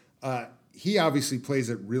that he obviously plays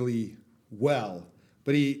it really well,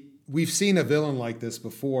 but we've seen a villain like this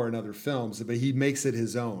before in other films, but he makes it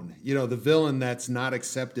his own. The villain that's not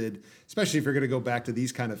accepted, especially if you're going to go back to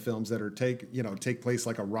these kind of films that are take place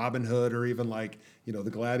like a Robin Hood or even like, the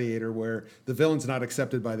Gladiator, where the villain's not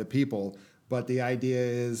accepted by the people, but the idea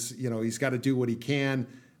is, he's got to do what he can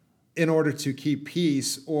in order to keep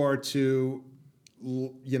peace or to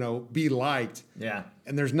be liked. Yeah.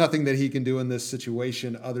 And there's nothing that he can do in this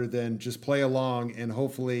situation other than just play along and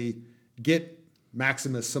hopefully get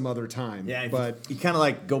Maximus some other time. Yeah, but you kind of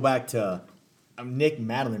like go back to Nick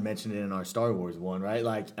Madeline mentioned it in our Star Wars one, right?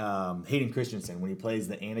 Like Hayden Christensen when he plays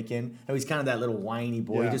the Anakin, how he's kind of that little whiny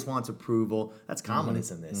boy. Yeah. He just wants approval. That's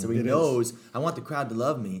Commodus in this. So he It knows I want the crowd to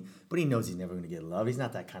love me, but he knows he's never going to get love. He's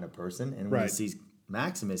not that kind of person. And when he Right. sees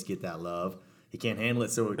Maximus get that love, he can't handle it.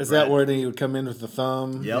 So Is that where he would come in with the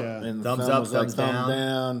thumb? Yep. Yeah. And the Thumbs thumb up, was like thumbs thumb down.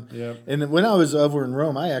 down. Yep. And when I was over in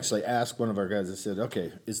Rome, I actually asked one of our guys. I said,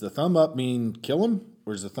 "Okay, is the thumb up mean kill him,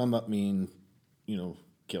 or does the thumb up mean, kill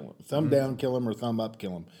him? Thumb down, kill him, or thumb up,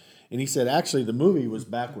 kill him?" And he said, actually, the movie was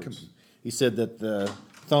backwards. He said that the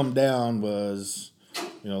thumb down was,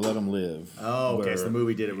 let him live. Oh, okay. Where- So the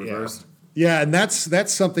movie did it reversed. yeah, and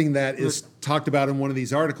that's something that is talked about in one of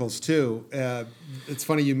these articles too. It's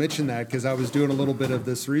funny you mentioned that because I was doing a little bit of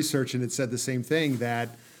this research and it said the same thing that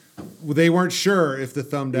they weren't sure if the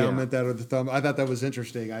thumb down Yeah. meant that or the thumb. I thought that was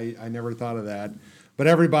interesting. I never thought of that. But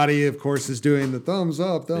everybody, of course, is doing the thumbs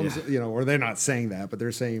up, or they're not saying that, but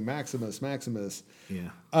they're saying Maximus, Maximus. Yeah.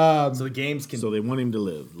 So the games can. So they want him to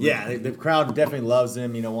live. Yeah, the crowd definitely loves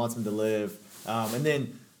him. Wants him to live. And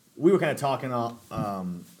then we were kind of talking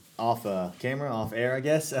off camera, off air, I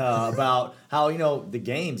guess, about how the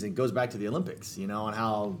games. It goes back to the Olympics, and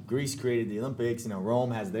how Greece created the Olympics.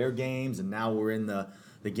 Rome has their games, and now we're in the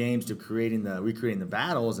games to recreating the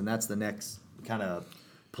battles, and that's the next kind of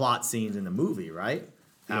plot scenes in the movie, right?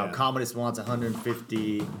 How Yeah. Commodus wants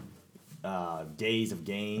 150 days of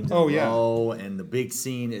games in Oh, a yeah. row, and the big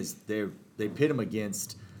scene is they pit him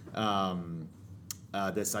against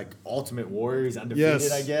this like Ultimate Warrior. He's undefeated,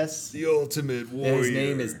 Yes. I guess. The ultimate And warrior. his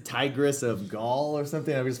name is Tigress of Gaul or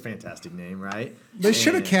something. That was a fantastic name, right? They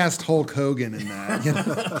should have And- cast Hulk Hogan in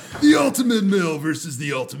that. The ultimate mill versus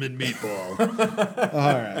the ultimate meatball.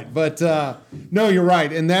 All right, but no, you're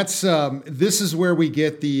right, and that's this is where we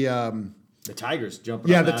get the tigers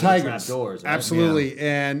jumping yeah up the out tigers of the trap doors. Right? absolutely,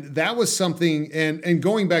 and that was something. And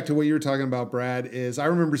going back to what you were talking about, Brad, is I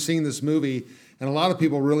remember seeing this movie, and a lot of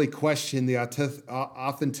people really question the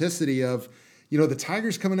authenticity of the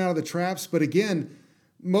tigers coming out of the traps, but again.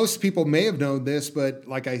 Most people may have known this, but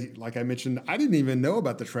like I mentioned, I didn't even know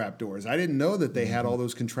about the trapdoors. I didn't know that they had all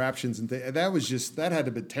those contraptions, and that had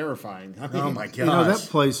to be terrifying. I mean, Oh my gosh. that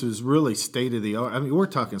place was really state of the art. I mean, we're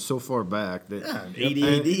talking so far back that 80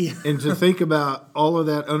 AD. and to think about all of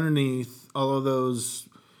that underneath, all of those,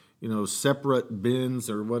 separate bins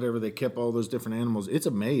or whatever they kept all those different animals. It's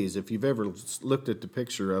a maze. If you've ever looked at the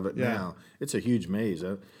picture of it Yeah. now, it's a huge maze.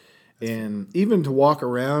 And even to walk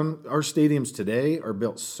around, our stadiums today are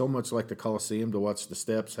built so much like the Coliseum to watch the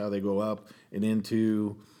steps, how they go up and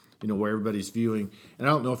into, where everybody's viewing. And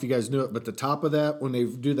I don't know if you guys knew it, but the top of that, when they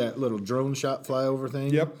do that little drone shot flyover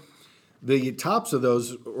thing, Yep. the tops of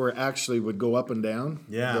those would go up and down.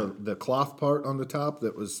 Yeah. The cloth part on the top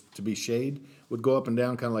that was to be shade would go up and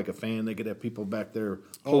down, kind of like a fan. They could have people back there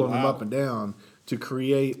pulling them wow. up and down to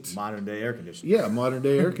create. Modern day air conditioning. Yeah, modern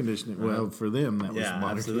day air conditioning. Well, for them, that was Yeah,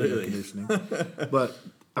 modern absolutely. day air conditioning. But,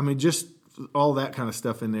 I mean, just all that kind of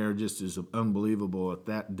stuff in there just is unbelievable at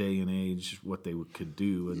that day and age, what they could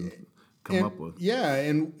do and come up with. Yeah,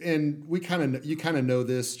 and you kind of know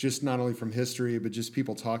this just not only from history, but just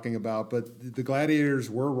people talking about. But the Gladiators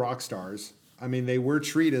were rock stars. I mean, they were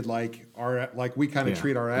treated like we kind of Yeah,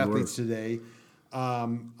 treat our they athletes were. today.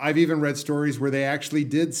 I've even read stories where they actually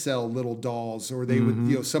did sell little dolls, or they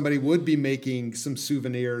would, somebody would be making some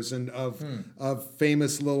souvenirs and of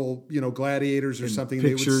famous little, gladiators or something.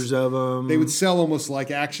 Pictures of them. They would sell almost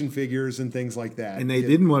like action figures and things like that. And they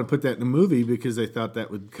didn't want to put that in the movie because they thought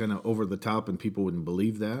that would kind of over the top and people wouldn't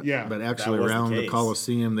believe that. Yeah. But actually was the around the case.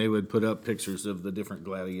 Coliseum, they would put up pictures of the different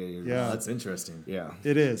gladiators. Yeah. That's interesting. Yeah.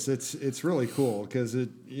 It is. It's really cool because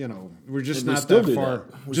we're just And we not still that do far.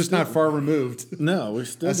 that. We're just not far removed. No, we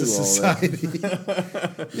still as a do all that.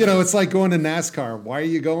 society. You know, it's like going to NASCAR. Why are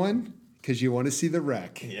you going? Because you want to see the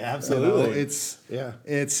wreck. Yeah, absolutely. You know,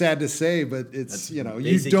 it's sad to say, but it's, That's you know,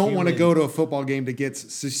 you basic don't want to human- go to a football game to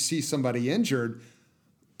see somebody injured,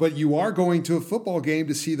 but you are going to a football game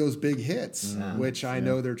to see those big hits, which I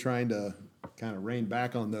know they're trying to kind of rein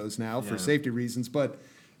back on those now for safety reasons, but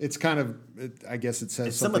it's kind of, I guess it says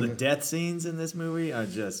And some something. of the death scenes in this movie are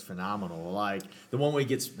just phenomenal. Like the one where he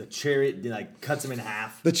gets the chariot, like cuts him in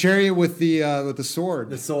half. The chariot with the sword.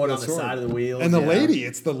 The sword on the side of the wheels. And the lady,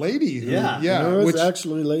 it's the lady. Who, Yeah. No, it's which,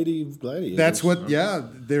 actually Lady Gladiator. that's what,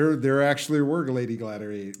 there actually were lady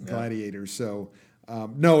gladiators. So,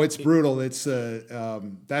 no, it's brutal. It's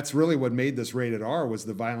that's really what made this rated R was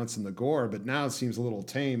the violence and the gore. But now it seems a little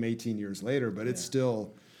tame 18 years later, but it's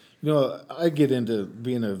still. You know, I get into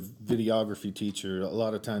being a videography teacher a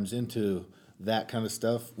lot of times into that kind of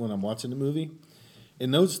stuff when I'm watching the movie.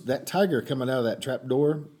 And that tiger coming out of that trap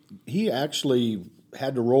door, he actually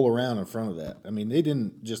had to roll around in front of that. I mean, they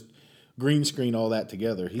didn't just green screen all that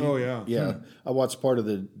together. Yeah. I watched part of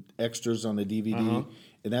the extras on the DVD,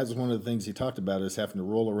 and that's one of the things he talked about is having to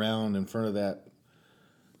roll around in front of that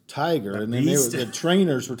tiger. And then the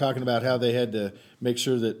trainers were talking about how they had to make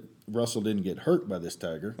sure that Russell didn't get hurt by this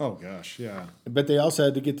tiger. Oh gosh, yeah. But they also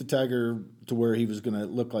had to get the tiger to where he was going to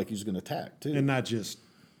look like he was going to attack too, And not just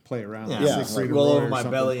play around. Yeah, with Yeah, Siegfried and roll Roy over or my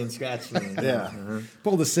something. belly and scratch me. Yeah.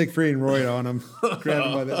 Pull the Siegfried and Roy on him. Grab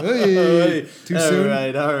him by the. Hey, too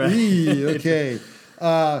soon. All right. Okay.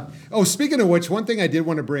 Speaking of which, one thing I did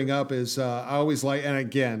want to bring up is I always like, and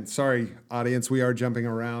again, sorry, audience, we are jumping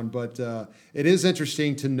around, but it is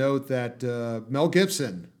interesting to note that Mel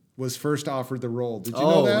Gibson was first offered the role. Did you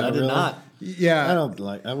know that? I did not. Yeah. I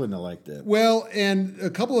wouldn't have liked that. Well, and a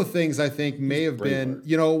couple of things I think may have been,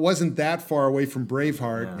 it wasn't that far away from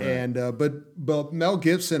Braveheart, and but Mel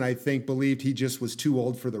Gibson, I think, believed he just was too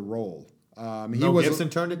old for the role. Gibson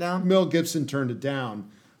turned it down? Mel Gibson turned it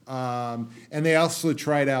down, and they also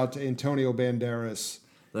tried out Antonio Banderas.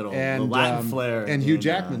 The Latin flair. And Hugh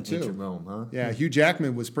Jackman, too. Ancient Rome, huh? Yeah, Hugh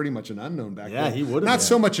Jackman was pretty much an unknown back then. Yeah, he would have Not been.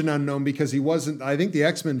 so much an unknown because he wasn't. I think the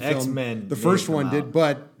X-Men film, X-Men the first made him one out. did,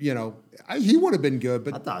 but, he would have been good.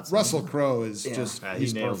 But I thought so. Russell Crowe is just, he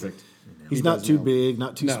he's nails perfect. it. He's not too big,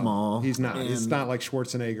 not too small. He's not. He's And- not like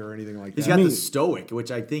Schwarzenegger or anything like He's that. got the stoic, which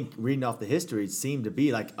I think, reading off the history, seemed to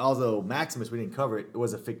be like, although Maximus, we didn't cover it, it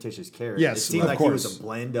was a fictitious character. Yes, it seemed of like he course. was a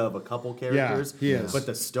blend of a couple characters. he is. But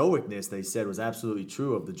the stoicness, they said, was absolutely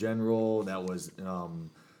true of the general that was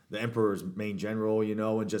the emperor's main general,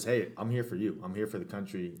 and just, hey, I'm here for you. I'm here for the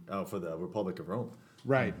country, for the Republic of Rome.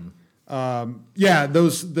 Right.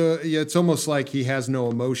 It's almost like he has no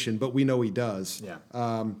emotion, but we know he does.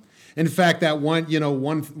 Yeah. In fact, that one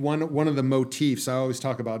of the motifs, I always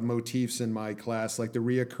talk about motifs in my class, like the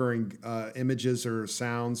reoccurring images or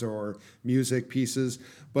sounds or music pieces.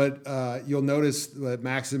 But you'll notice that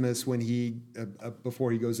Maximus, when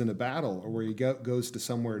before he goes into battle or where he goes to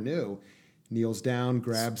somewhere new, kneels down,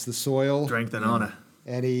 grabs the soil. Strength and honor.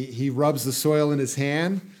 And he rubs the soil in his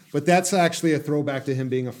hand. But that's actually a throwback to him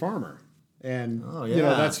being a farmer. And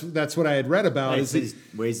that's what I had read about. He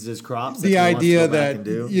raises his crops. The that's what he wants to idea go back that and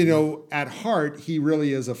do. at heart he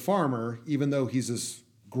really is a farmer, even though he's this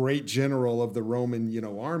great general of the Roman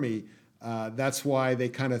army. That's why they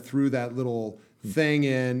kind of threw that little thing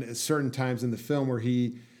in at certain times in the film where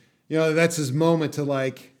he, that's his moment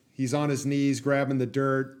to he's on his knees grabbing the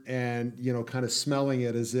dirt and kind of smelling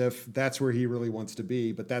it as if that's where he really wants to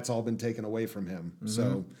be. But that's all been taken away from him. Mm-hmm.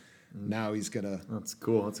 So. Now he's gonna. That's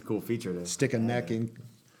cool. That's a cool feature. To stick a neck in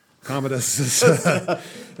Commodus,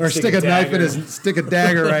 or stick a knife in stick a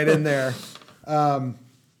dagger right in there.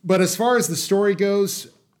 But as far as the story goes,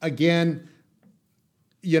 again,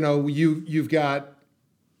 you've got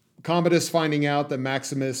Commodus finding out that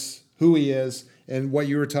Maximus, who he is, and what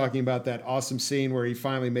you were talking about, that awesome scene where he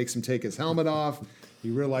finally makes him take his helmet off. He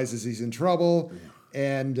realizes he's in trouble.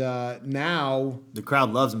 And now the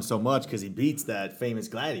crowd loves him so much because he beats that famous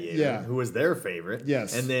gladiator, who was their favorite.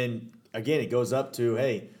 Yes. And then again, it goes up to,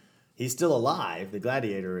 hey, he's still alive. The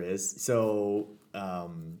gladiator is. So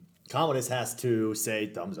Commodus has to say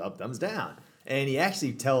thumbs up, thumbs down. And he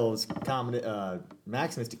actually tells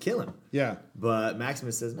Maximus to kill him. Yeah. But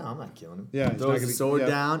Maximus says, no, I'm not killing him. Yeah. Throws the sword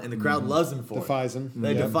down, and the crowd loves him for defies it. him.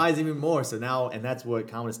 They defies him even more. So now, and that's what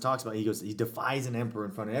Commodus talks about. He goes, he defies an emperor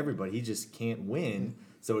in front of everybody. He just can't win.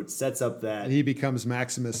 So it sets up that... And he becomes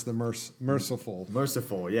Maximus the merciful.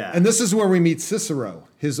 Merciful, yeah. And this is where we meet Cicero,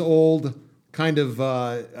 his old kind of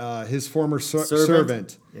his former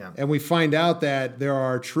servant. Yeah. And we find out that there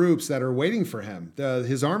are troops that are waiting for him.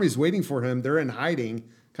 His army's waiting for him. They're in hiding,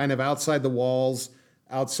 kind of outside the walls,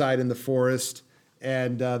 outside in the forest.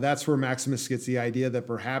 And that's where Maximus gets the idea that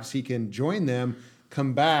perhaps he can join them,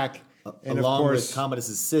 come back, and along of course, with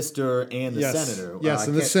Commodus' sister and the senator. Yes,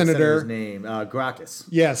 and the senator's senator. name, Gracchus.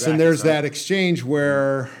 Yes, Gracchus, and there's right? that exchange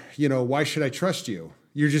where, why should I trust you?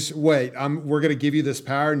 You're just, we're going to give you this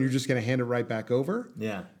power and you're just going to hand it right back over?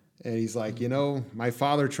 Yeah. And he's like, my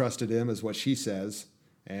father trusted him, is what she says.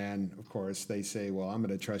 And of course, they say, well, I'm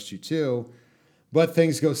going to trust you too. But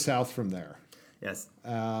things go south from there. Yes.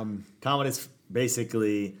 Commodus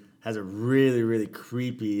basically has a really, really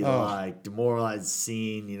creepy, demoralized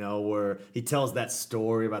scene, where he tells that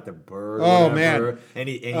story about the bird. Oh, whatever, man. And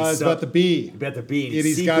it's about the bee. About the bee. And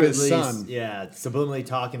He's got his son. Yeah, subliminally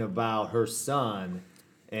talking about her son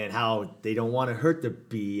and how they don't want to hurt the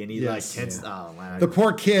bee. And he tends. Oh man. The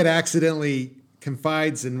poor kid accidentally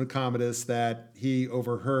confides in Commodus that he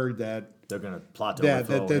overheard that they're going to plot to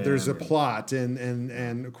that there's a plot,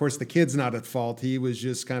 and of course the kid's not at fault. He was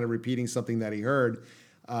just kind of repeating something that he heard.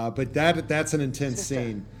 But that's an intense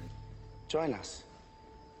scene. Join us.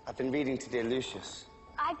 I've been reading to dear Lucius.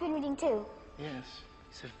 I've been reading too. Yes,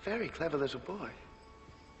 he's a very clever little boy.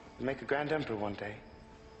 He'll make a grand emperor one day.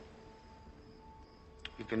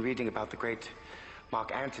 We've been reading about the great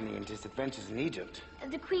Mark Antony and his adventures in Egypt.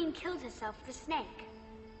 The queen killed herself with a snake.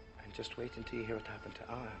 And just wait until you hear what happened to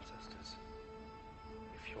our ancestors.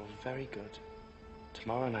 If you're very good,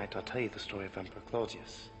 tomorrow night I'll tell you the story of Emperor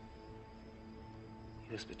Claudius.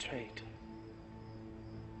 He was betrayed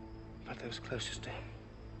by those closest to him,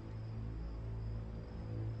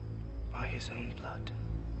 by his own blood.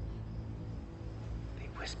 They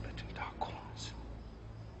whispered in dark corners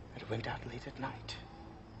and went out late at night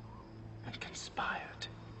and conspired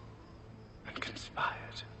and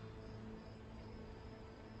conspired.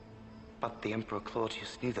 But the Emperor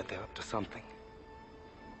Claudius knew that they were up to something.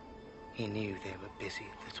 He knew they were busy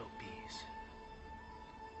little bees.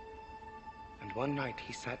 And one night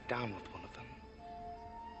he sat down with one of them.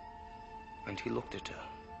 And he looked at her.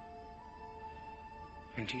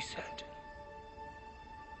 And he said,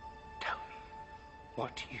 "Tell me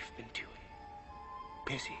what you've been doing,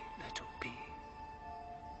 busy little bee.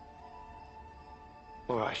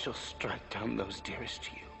 Or I shall strike down those dearest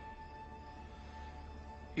to you.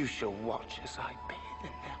 You shall watch as I bathe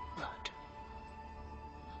in their blood."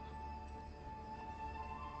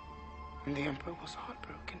 And the Emperor was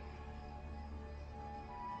heartbroken.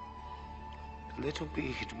 The little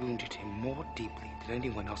bee had wounded him more deeply than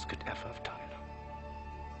anyone else could ever have done.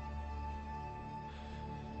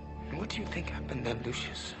 And what do you think happened then,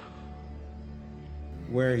 Lucius?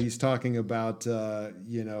 Where he's talking about,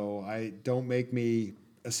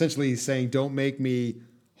 essentially he's saying, don't make me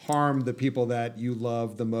harm the people that you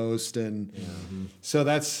love the most. And so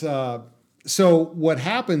that's, so what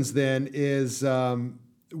happens then is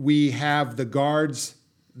we have the guards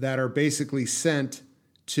that are basically sent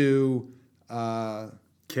to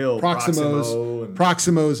kill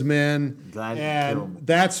Proximo's men. And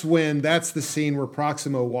that's the scene where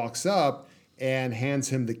Proximo walks up and hands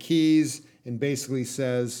him the keys and basically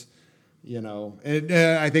says,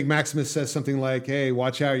 I think Maximus says something like, "Hey,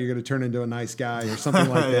 watch out, you're going to turn into a nice guy," or something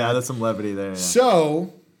like that. Yeah, there's some levity there. Yeah.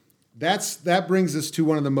 So that brings us to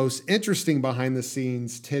one of the most interesting behind the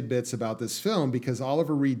scenes tidbits about this film, because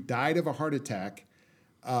Oliver Reed died of a heart attack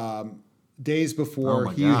days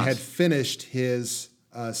before he had finished his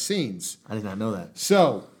scenes. I did not know that.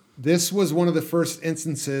 So this was one of the first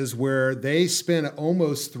instances where they spent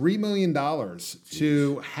almost $3 million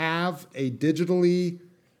to have a digitally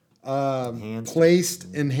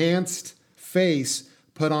enhanced face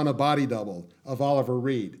put on a body double of Oliver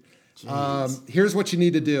Reed. Here's what you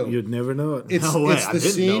need to do. You'd never know it. It's the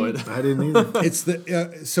scene. I didn't either.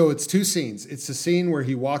 It's two scenes. It's the scene where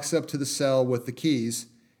he walks up to the cell with the keys,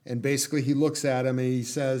 and basically he looks at him and he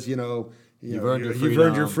says, you've earned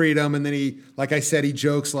your freedom. And then he, like I said, he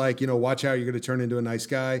jokes like, watch out, you're going to turn into a nice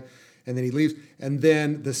guy. And then he leaves. And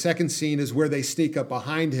then the second scene is where they sneak up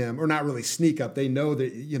behind him, or not really sneak up. They know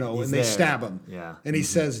that, and they stab him. Yeah. And he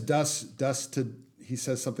says, he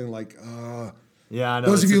says something like, yeah, I know.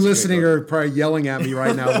 Those of you listening are probably yelling at me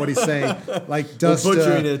right now what he's saying. Like dust so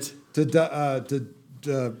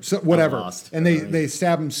whatever. And they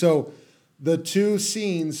stab him. So the two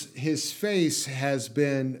scenes, his face has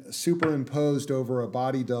been superimposed over a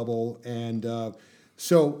body double, and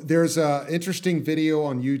so there's an interesting video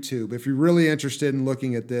on YouTube. If you're really interested in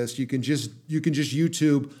looking at this, you can just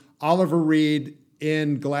YouTube Oliver Reed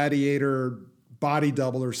in Gladiator body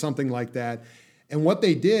double or something like that. And what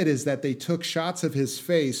they did is that they took shots of his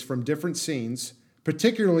face from different scenes,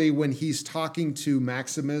 particularly when he's talking to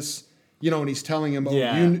Maximus, and he's telling him,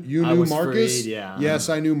 you knew Marcus? Freed, yeah. Yes,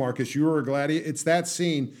 I knew Marcus. You were a gladiator. It's that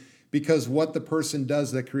scene. because what the person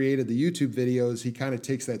does that created the YouTube videos, he kind of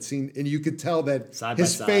takes that scene, and you could tell that Side by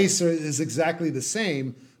his side. face is exactly the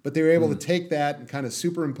same, but they were able to take that and kind of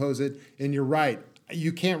superimpose it. And you're right,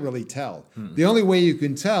 you can't really tell. The only way you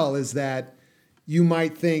can tell is that you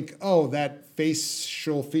might think, oh, that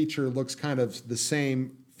facial feature looks kind of the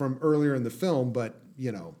same from earlier in the film, but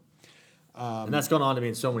you know. And that's gone on to me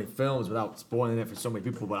in so many films without spoiling it for so many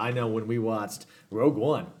people. But I know when we watched Rogue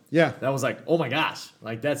One, Yeah. that was like, oh my gosh,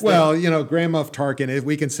 like that's Well, you know, Grand Moff Tarkin, if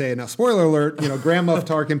we can say it now, spoiler alert, you know, Grand Moff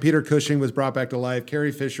Tarkin, Peter Cushing was brought back to life,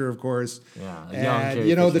 Carrie Fisher, of course. Yeah, a young and, Carrie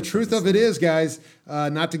you know, Fisher the truth of it is, guys,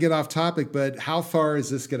 not to get off topic, but how far is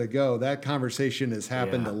this going to go? That conversation has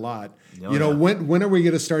happened a lot. Oh, you know, yeah. when are we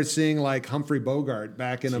going to start seeing, like, Humphrey Bogart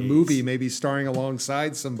back in a movie, maybe starring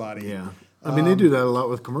alongside somebody? Yeah. I mean, they do that a lot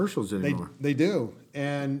with commercials anymore. They do.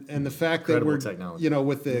 And the fact that Incredible we're, technology. you know,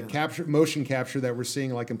 with the motion capture that we're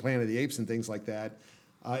seeing like in Planet of the Apes and things like that,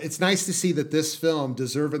 it's nice to see that this film,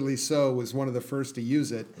 deservedly so, was one of the first to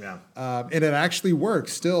use it. Yeah. And it actually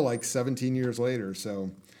works still like 17 years later. So,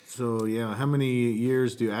 Yeah, how many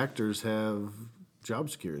years do actors have job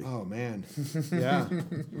security? oh, man. Yeah.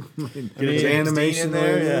 Animation in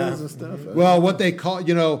there, there and stuff. Well, what they call,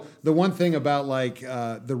 you know, the one thing about like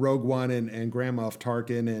the Rogue One and Grand Moff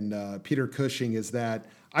Tarkin and Peter Cushing is that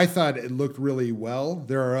I thought it looked really well.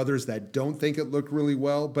 There are others that don't think it looked really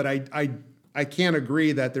well, but I can't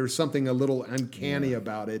agree that there's something a little uncanny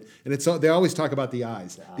about it. And they always talk about the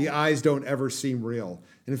eyes. The eyes don't ever seem real.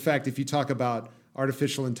 And in fact, if you talk about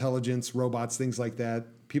artificial intelligence, robots, things like that,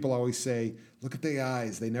 people always say, look at the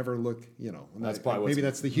eyes. They never look, you know. That's probably maybe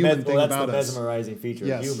that's the human thing about that's us. the mesmerizing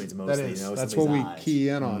feature of humans mostly. That is. You know, That's what we somebody's eyes. key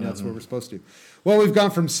in on. That's what we're supposed to. Well, we've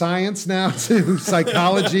gone from science now to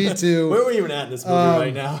psychology to. Where are we even at in this movie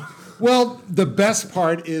right now? Well, the best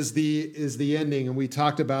part is the ending, and we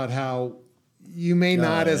talked about how you may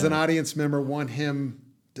not, as an audience member, want him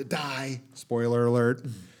to die. Spoiler alert.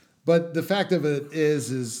 But the fact of it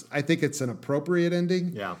is I think it's an appropriate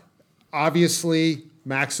ending. Yeah. Obviously,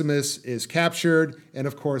 Maximus is captured, and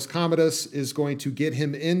of course, Commodus is going to get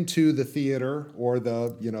him into the theater or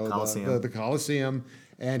the Coliseum. the Coliseum,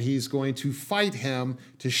 and he's going to fight him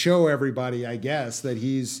to show everybody, I guess, that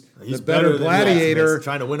he's the better than gladiator. Maximus,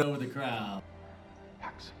 trying to win over the crowd.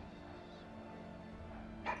 Maximus.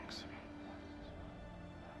 Maximus.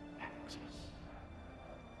 Maximus.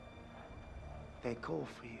 They call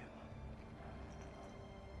for you.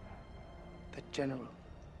 The general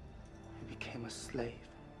who became a slave.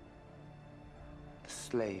 The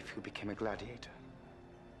slave who became a gladiator.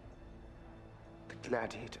 The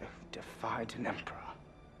gladiator who defied an emperor.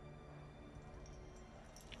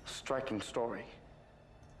 A striking story.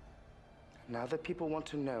 Now that people want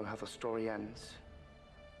to know how the story ends,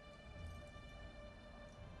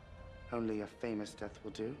 only a famous death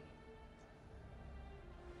will do.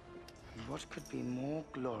 And what could be more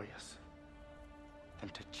glorious than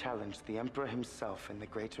to challenge the Emperor himself in the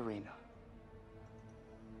great arena?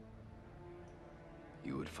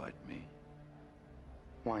 You would fight me?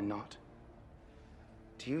 Why not?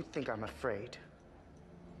 Do you think I'm afraid?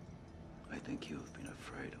 I think you've been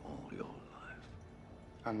afraid all your life.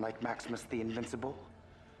 Unlike Maximus the Invincible,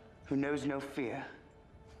 who knows no fear.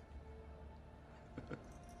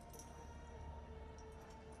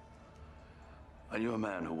 I knew a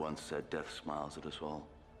man who once said death smiles at us all.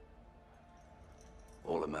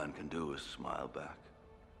 All a man can do is smile back.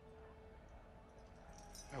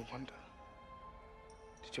 No wonder.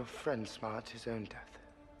 Did your friend smile at his own death?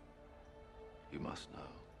 You must know.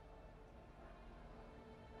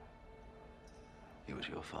 He was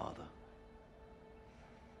your father.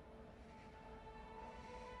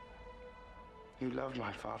 You loved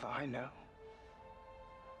my father, I know.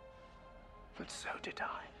 But so did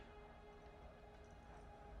I.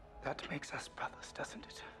 That makes us brothers, doesn't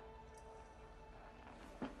it?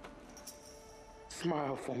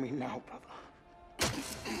 Smile for me now, brother.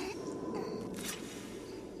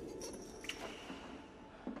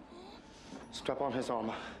 Strap on his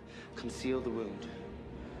armor. Conceal the wound.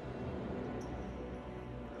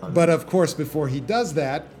 But of course, before he does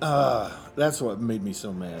that, That's what made me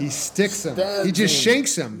so mad. he sticks him. Stabs He just him.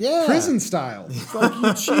 shanks him, Yeah. prison style. Fuck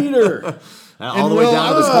you, cheater. All the way down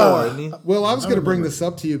to the score, isn't he? Well, I was going to bring this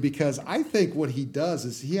up to you because I think what he does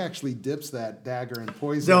is he actually dips that dagger in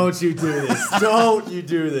poison. Don't you do this. Don't you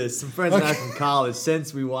do this. Some friends and I from college,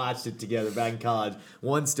 since we watched it together back in college,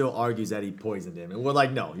 one still argues that he poisoned him. And we're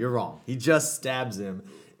like, no, you're wrong. He just stabs him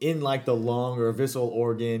in like the lung or visceral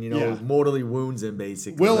organ, Yeah. mortally wounds him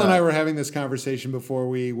basically. Will and I were having this conversation before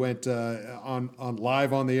we went on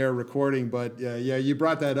live on the air recording, but yeah, you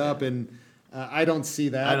brought that up, and I don't see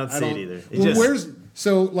that. I don't see it either. Well,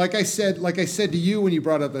 So like I said to you when you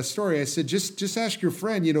brought up that story, I said, just ask your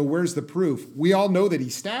friend, where's the proof? We all know that he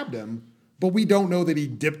stabbed him, but we don't know that he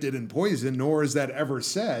dipped it in poison, nor is that ever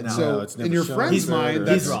said. No, it's never in your shown. friend's mind,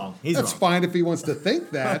 that's wrong. That's fine if he wants to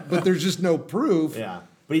think that, but there's just no proof. Yeah.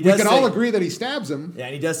 But we can all agree that he stabs him. Yeah,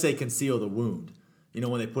 and he does say conceal the wound.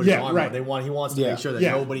 When they put his arm on, he wants to make sure that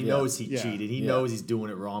nobody knows he cheated. He knows he's doing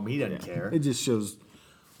it wrong, but he doesn't care. It just shows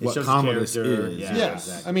what shows Commodus character. is. Yeah,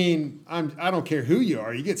 exactly. I mean, I don't care who you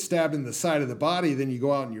are. You get stabbed in the side of the body, then you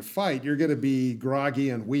go out and you fight. You're going to be groggy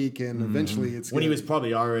and weak, and eventually it's when he was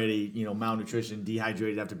probably already, malnutrition,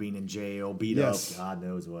 dehydrated after being in jail, beat up, God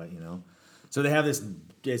knows what, So they have this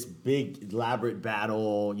big elaborate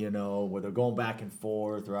battle, where they're going back and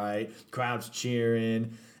forth, right? Crowd's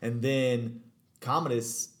cheering, and then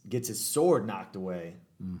Commodus gets his sword knocked away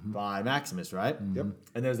by Maximus, right? Yep.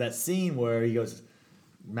 And there's that scene where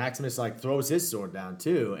Maximus throws his sword down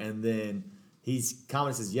too, and then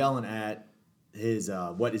Commodus is yelling at his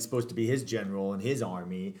what is supposed to be his general and his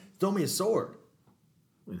army, throw me a sword.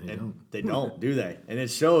 They don't, do they? And it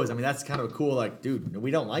shows. I mean, that's kind of cool. Dude,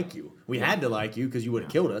 we don't like you. We had to like you because you would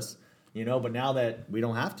have killed us, But now that we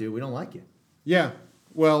don't have to, we don't like you. Yeah.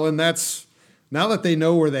 Well, and that's now that they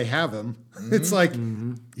know where they have him. It's like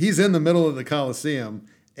he's in the middle of the Colosseum,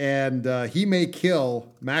 and he may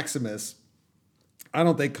kill Maximus. I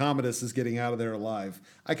don't think Commodus is getting out of there alive.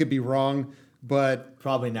 I could be wrong, but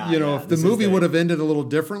probably not. If the movie would have ended a little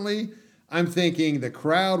differently, I'm thinking the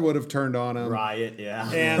crowd would have turned on him. Riot, yeah.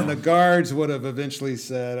 And the guards would have eventually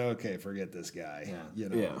said, okay, forget this guy.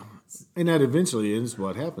 Yeah. And that eventually is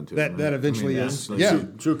what happened to him. That eventually is.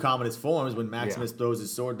 True Commodus form is when Maximus throws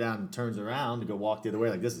his sword down and turns around to go walk the other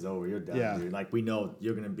way. This is over. You're done, dude. We know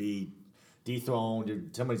you're going to be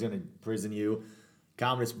dethroned. Somebody's going to prison you.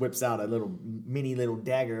 Commodus whips out a mini little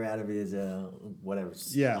dagger out of his arm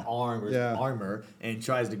or his armor and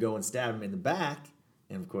tries to go and stab him in the back.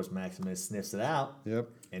 And of course, Maximus sniffs it out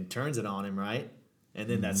and turns it on him, right? And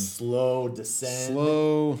then that slow descend.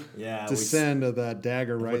 Descend of that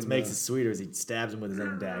dagger, right? What makes it sweeter is he stabs him with his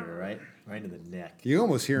own dagger, right? Right into the neck. You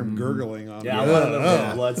almost hear him gurgling on I want a little bit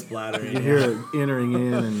of blood splattering. You hear it entering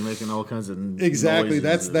in and making all kinds of exactly.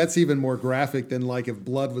 noises. That's even more graphic than if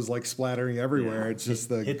blood was splattering everywhere. It's just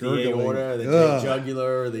the hit gurgling. The aorta, the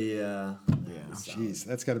jugular, Jeez,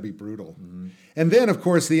 that's got to be brutal. And then, of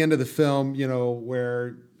course, the end of the film,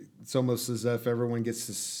 where it's almost as if everyone gets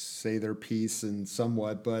to say their piece and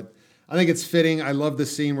somewhat, but I think it's fitting. I love the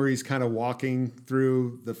scene where he's kind of walking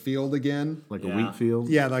through the field again, like a wheat field.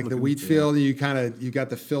 Yeah, the wheat field. You got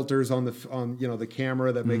the filters on the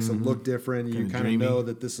camera that makes it look different. You kind of know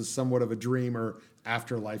that this is somewhat of a dream or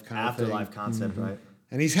afterlife kind of thing. Afterlife concept, right?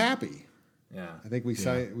 And he's happy. Yeah, I think we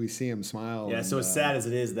see him smile. Yeah, so as sad as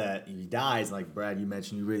it is that he dies, like Brad, you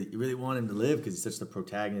mentioned, you really want him to live because he's such the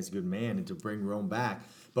protagonist, good man, and to bring Rome back.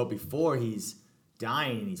 But before he's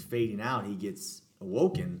dying and he's fading out, he gets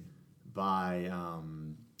awoken by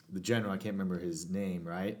the general. I can't remember his name,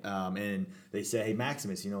 right? And they say, "Hey,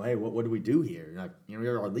 Maximus, hey, what do we do here?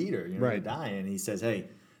 You're our leader. You're dying." And he says, "Hey,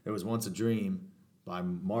 there was once a dream by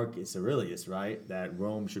Marcus Aurelius, right, that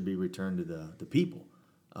Rome should be returned to the people."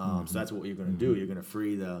 So that's what you're going to do. You're going to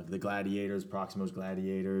free the gladiators, Proximo's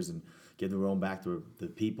gladiators, and give the Rome back to the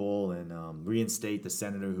people and reinstate the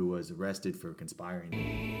senator who was arrested for conspiring.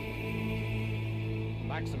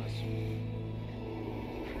 Maximus.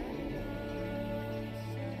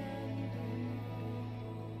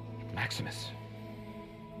 Maximus.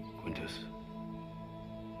 Quintus.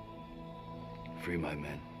 Free my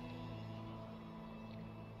men.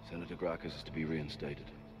 Senator Gracchus is to be reinstated.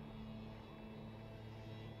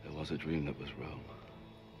 There was a dream that was Rome.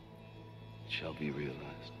 It shall be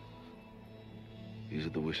realized. These are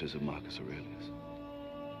the wishes of Marcus Aurelius.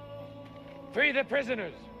 Free the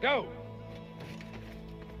prisoners. Go.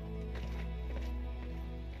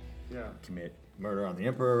 Yeah. Commit murder on the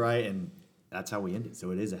emperor, right? And that's how we end it.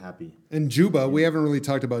 So it is a happy. And Juba, we haven't really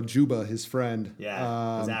talked about Juba, his friend.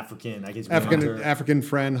 Yeah, his African, I guess. African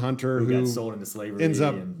friend Hunter who got sold into slavery. Ends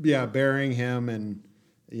up, burying him and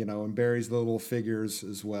buries the little figures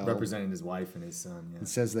as well. Representing his wife and his son. Yeah. It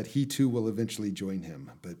says that he too will eventually join him,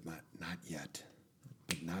 but not yet.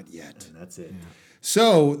 Not yet. And that's it. Yeah.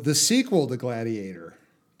 So the sequel to Gladiator.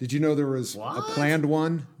 Did you know there was a planned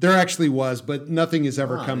one? There actually was, but nothing has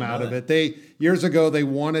ever come out of it. Years ago they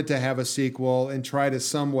wanted to have a sequel and try to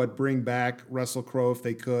somewhat bring back Russell Crowe if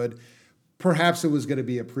they could. Perhaps it was going to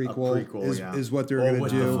be a prequel is what they're going to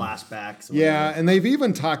do. The flashbacks. Yeah, and they've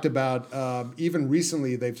even talked about, even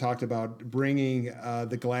recently, they've talked about bringing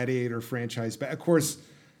the Gladiator franchise back. Of course,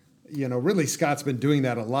 Ridley Scott's been doing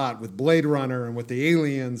that a lot with Blade Runner and with the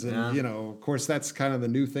aliens. And, of course, that's kind of the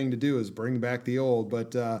new thing to do is bring back the old.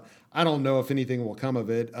 But I don't know if anything will come of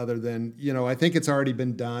it other than, I think it's already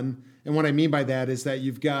been done. And what I mean by that is that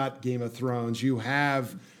you've got Game of Thrones. You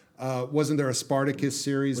have, wasn't there a Spartacus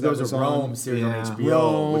series? There was a Rome series on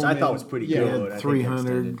HBO, which I thought was pretty good.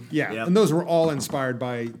 300. Yeah, and those were all inspired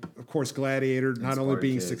by, of course, Gladiator, not only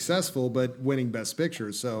being successful, but winning Best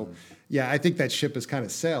Picture. So, I think that ship has kind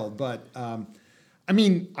of sailed. But,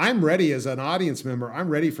 I'm ready as an audience member. I'm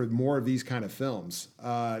ready for more of these kind of films.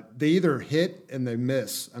 They either hit and they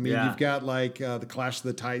miss. You've got like the Clash of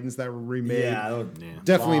the Titans that were remade.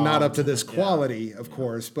 Definitely not up to this quality, of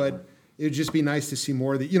course, but it would just be nice to see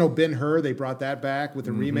more of the, Ben-Hur, they brought that back with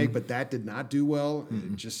a remake, but that did not do well.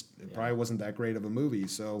 It probably wasn't that great of a movie.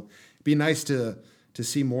 So it'd be nice to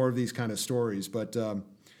see more of these kind of stories. But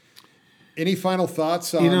any final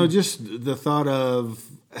thoughts on... just the thought of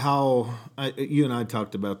how, you and I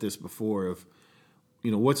talked about this before, of,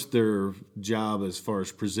 what's their job as far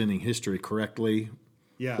as presenting history correctly?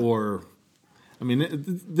 Yeah. Or,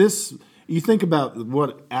 this... You think about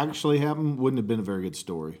what actually happened, wouldn't have been a very good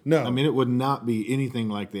story. No. It would not be anything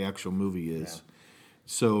like the actual movie is. Yeah.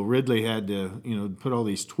 So Ridley had to, put all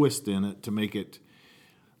these twists in it to make it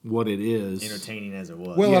what it is. Entertaining as it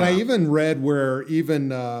was. Well, and I even read where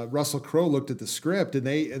even Russell Crowe looked at the script and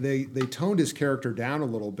they toned his character down a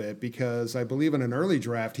little bit because I believe in an early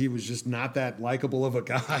draft he was just not that likable of a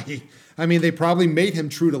guy. They probably made him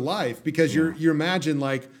true to life because you imagine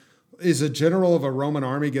like, is a general of a Roman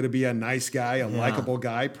army going to be a nice guy, a likable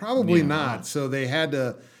guy? Probably not. So they had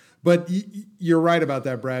to, but you're right about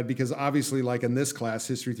that, Brad, because obviously like in this class,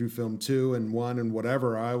 History Through Film 2 and 1 and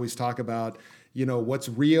whatever, I always talk about, what's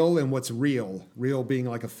real and what's real. Real being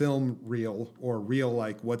like a film reel or real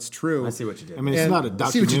like what's true. I see what you did. It's not a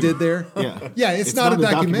documentary. See what you did there? Yeah, it's not a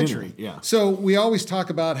documentary. Yeah. So we always talk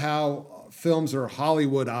about how films are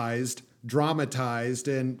Hollywoodized, dramatized,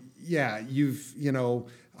 and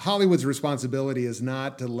Hollywood's responsibility is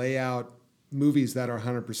not to lay out movies that are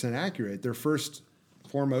 100% accurate. Their first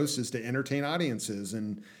foremost is to entertain audiences.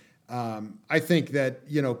 And I think that,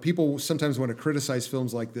 people sometimes want to criticize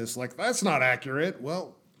films like this, like, that's not accurate.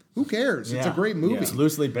 Well, who cares? It's a great movie. It's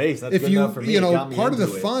loosely based. That's good enough for me. Part of the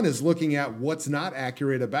fun is looking at what's not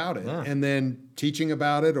accurate about it and then teaching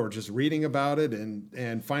about it or just reading about it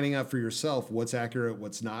and finding out for yourself what's accurate,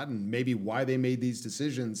 what's not, and maybe why they made these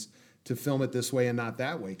decisions to film it this way and not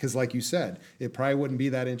that way. Because like you said, it probably wouldn't be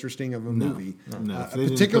that interesting of a movie. No.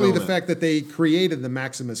 Particularly the fact that they created the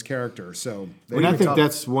Maximus character. So I think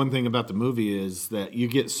that's one thing about the movie is that you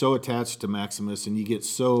get so attached to Maximus and you get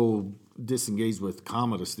so disengaged with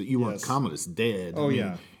Commodus that you want Commodus dead.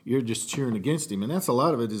 You're just cheering against him. And that's a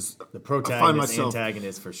lot of it is the protagonist,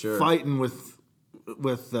 antagonist for sure. Fighting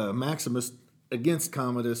with Maximus against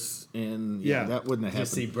Commodus, and that wouldn't have happened.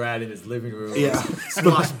 Just see Brad in his living room,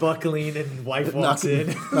 swashbuckling, and wife walks in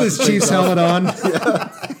with his Chiefs helmet on,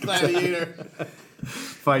 Gladiator,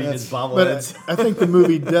 fighting his bobbleheads. I think the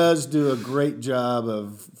movie does do a great job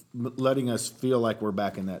of letting us feel like we're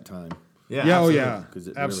back in that time.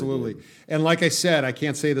 Absolutely. Really, and like I said, I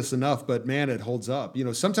can't say this enough, but man, it holds up.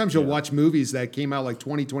 Sometimes you'll watch movies that came out like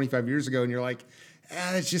 20, 25 years ago, and you're like,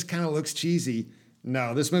 it just kind of looks cheesy.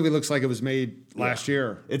 No, this movie looks like it was made last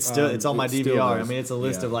year. It's still it's on my DVR. It's a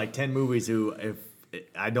list of like 10 movies who if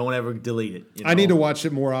I don't ever delete it. I need to watch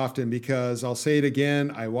it more often because I'll say it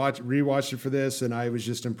again. I rewatched it for this, and I was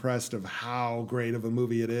just impressed of how great of a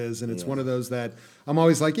movie it is. And it's one of those that I'm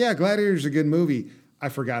always like, Gladiator's a good movie. I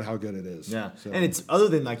forgot how good it is. Yeah, so. And it's other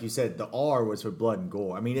than like you said, the R was for blood and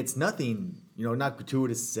gore. It's nothing. Not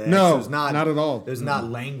gratuitous sex. No, not at all. There's not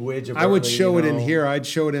language. I would show it in here. I'd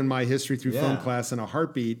show it in my history through film class in a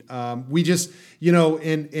heartbeat. We just,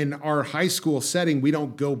 in our high school setting, we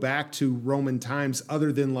don't go back to Roman times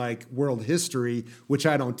other than like world history, which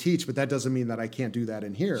I don't teach, but that doesn't mean that I can't do that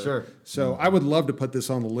in here. Sure. So I would love to put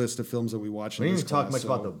this on the list of films that we watch. We didn't even talk much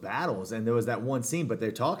about the battles, and there was that one scene, but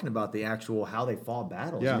they're talking about the actual how they fought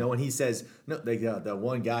battles. Yeah. And he says, no, the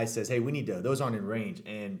one guy says, hey, we need to, those aren't in range,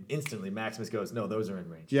 and instantly Maximus goes, no, those are in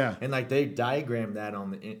range. Yeah. And like they diagram that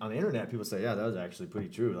on the internet. People say, that was actually pretty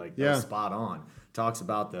true. Like that was spot on. Talks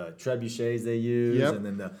about the trebuchets they use and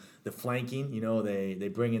then the flanking. They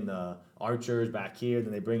bring in the archers back here,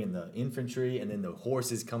 then they bring in the infantry, and then the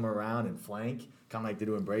horses come around and flank, kind of like they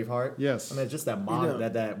do in Braveheart. Yes. It's just that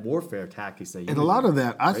that warfare tactics they use. And a lot of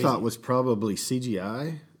that I thought was probably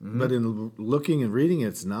CGI. but in looking and reading,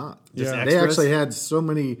 it's not. Yeah. They actually had so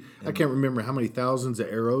many. I can't remember how many thousands of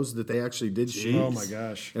arrows that they actually did shoot. Oh my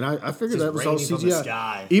gosh! And I figured Just that was all raining from the CGI.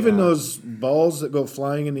 sky. Even Yeah. those balls that go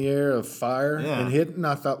flying in the air of fire Yeah. and hitting,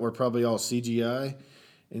 I thought were probably all CGI.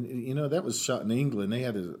 And that was shot in England. They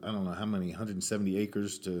had I don't know how many 170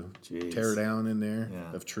 acres to tear down in there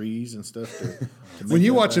of trees and stuff. To When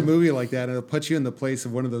you watch a movie like that, and it'll put you in the place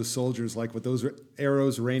of one of those soldiers, like with those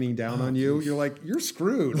arrows raining down on you, you're like, you're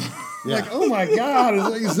screwed. You're like, oh my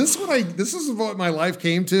God, is this what my life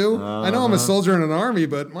came to? I know I'm a soldier in an army,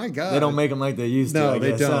 but my God. They don't make them like they used to. No, I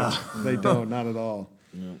they guess. don't. They don't, not at all.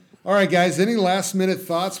 All right, guys, any last minute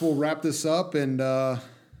thoughts? We'll wrap this up. And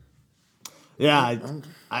yeah,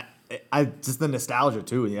 I just the nostalgia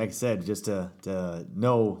too. Like I said, just to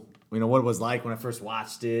know, what it was like when I first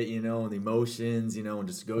watched it, and the emotions, and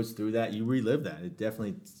just goes through that. You relive that. It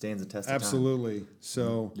definitely stands the test of time. absolutely.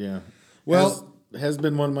 So, Yeah. well, has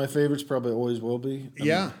been one of my favorites. Probably always will be.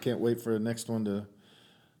 Can't wait for the next one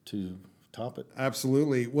to top it.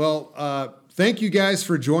 absolutely. Well, thank you guys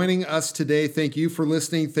for joining us today. Thank you for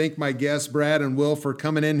listening. Thank my guests, Brad and Will, for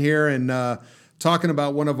coming in here and talking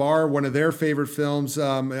about one of their favorite films.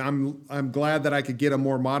 I'm glad that I could get a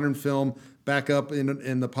more modern film back up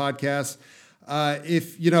in the podcast.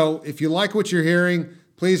 If you like what you're hearing,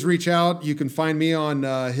 please reach out. You can find me on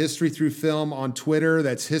History Through Film on Twitter.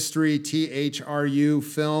 That's History THRU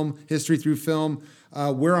Film. History Through Film.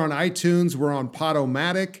 We're on iTunes. We're on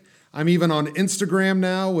Podomatic. I'm even on Instagram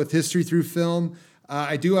now with History Through Film.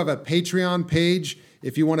 I do have a Patreon page.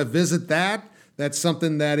 If you want to visit that. That's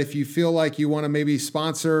something that if you feel like you want to maybe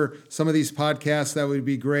sponsor some of these podcasts, that would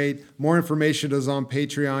be great. More information is on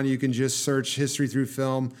Patreon. You can just search History Through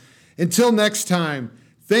Film. Until next time,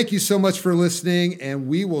 thank you so much for listening, and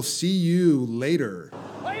we will see you later.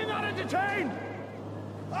 Are you not entertained?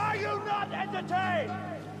 Are you not entertained?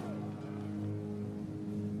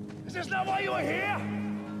 Is this not why you are here?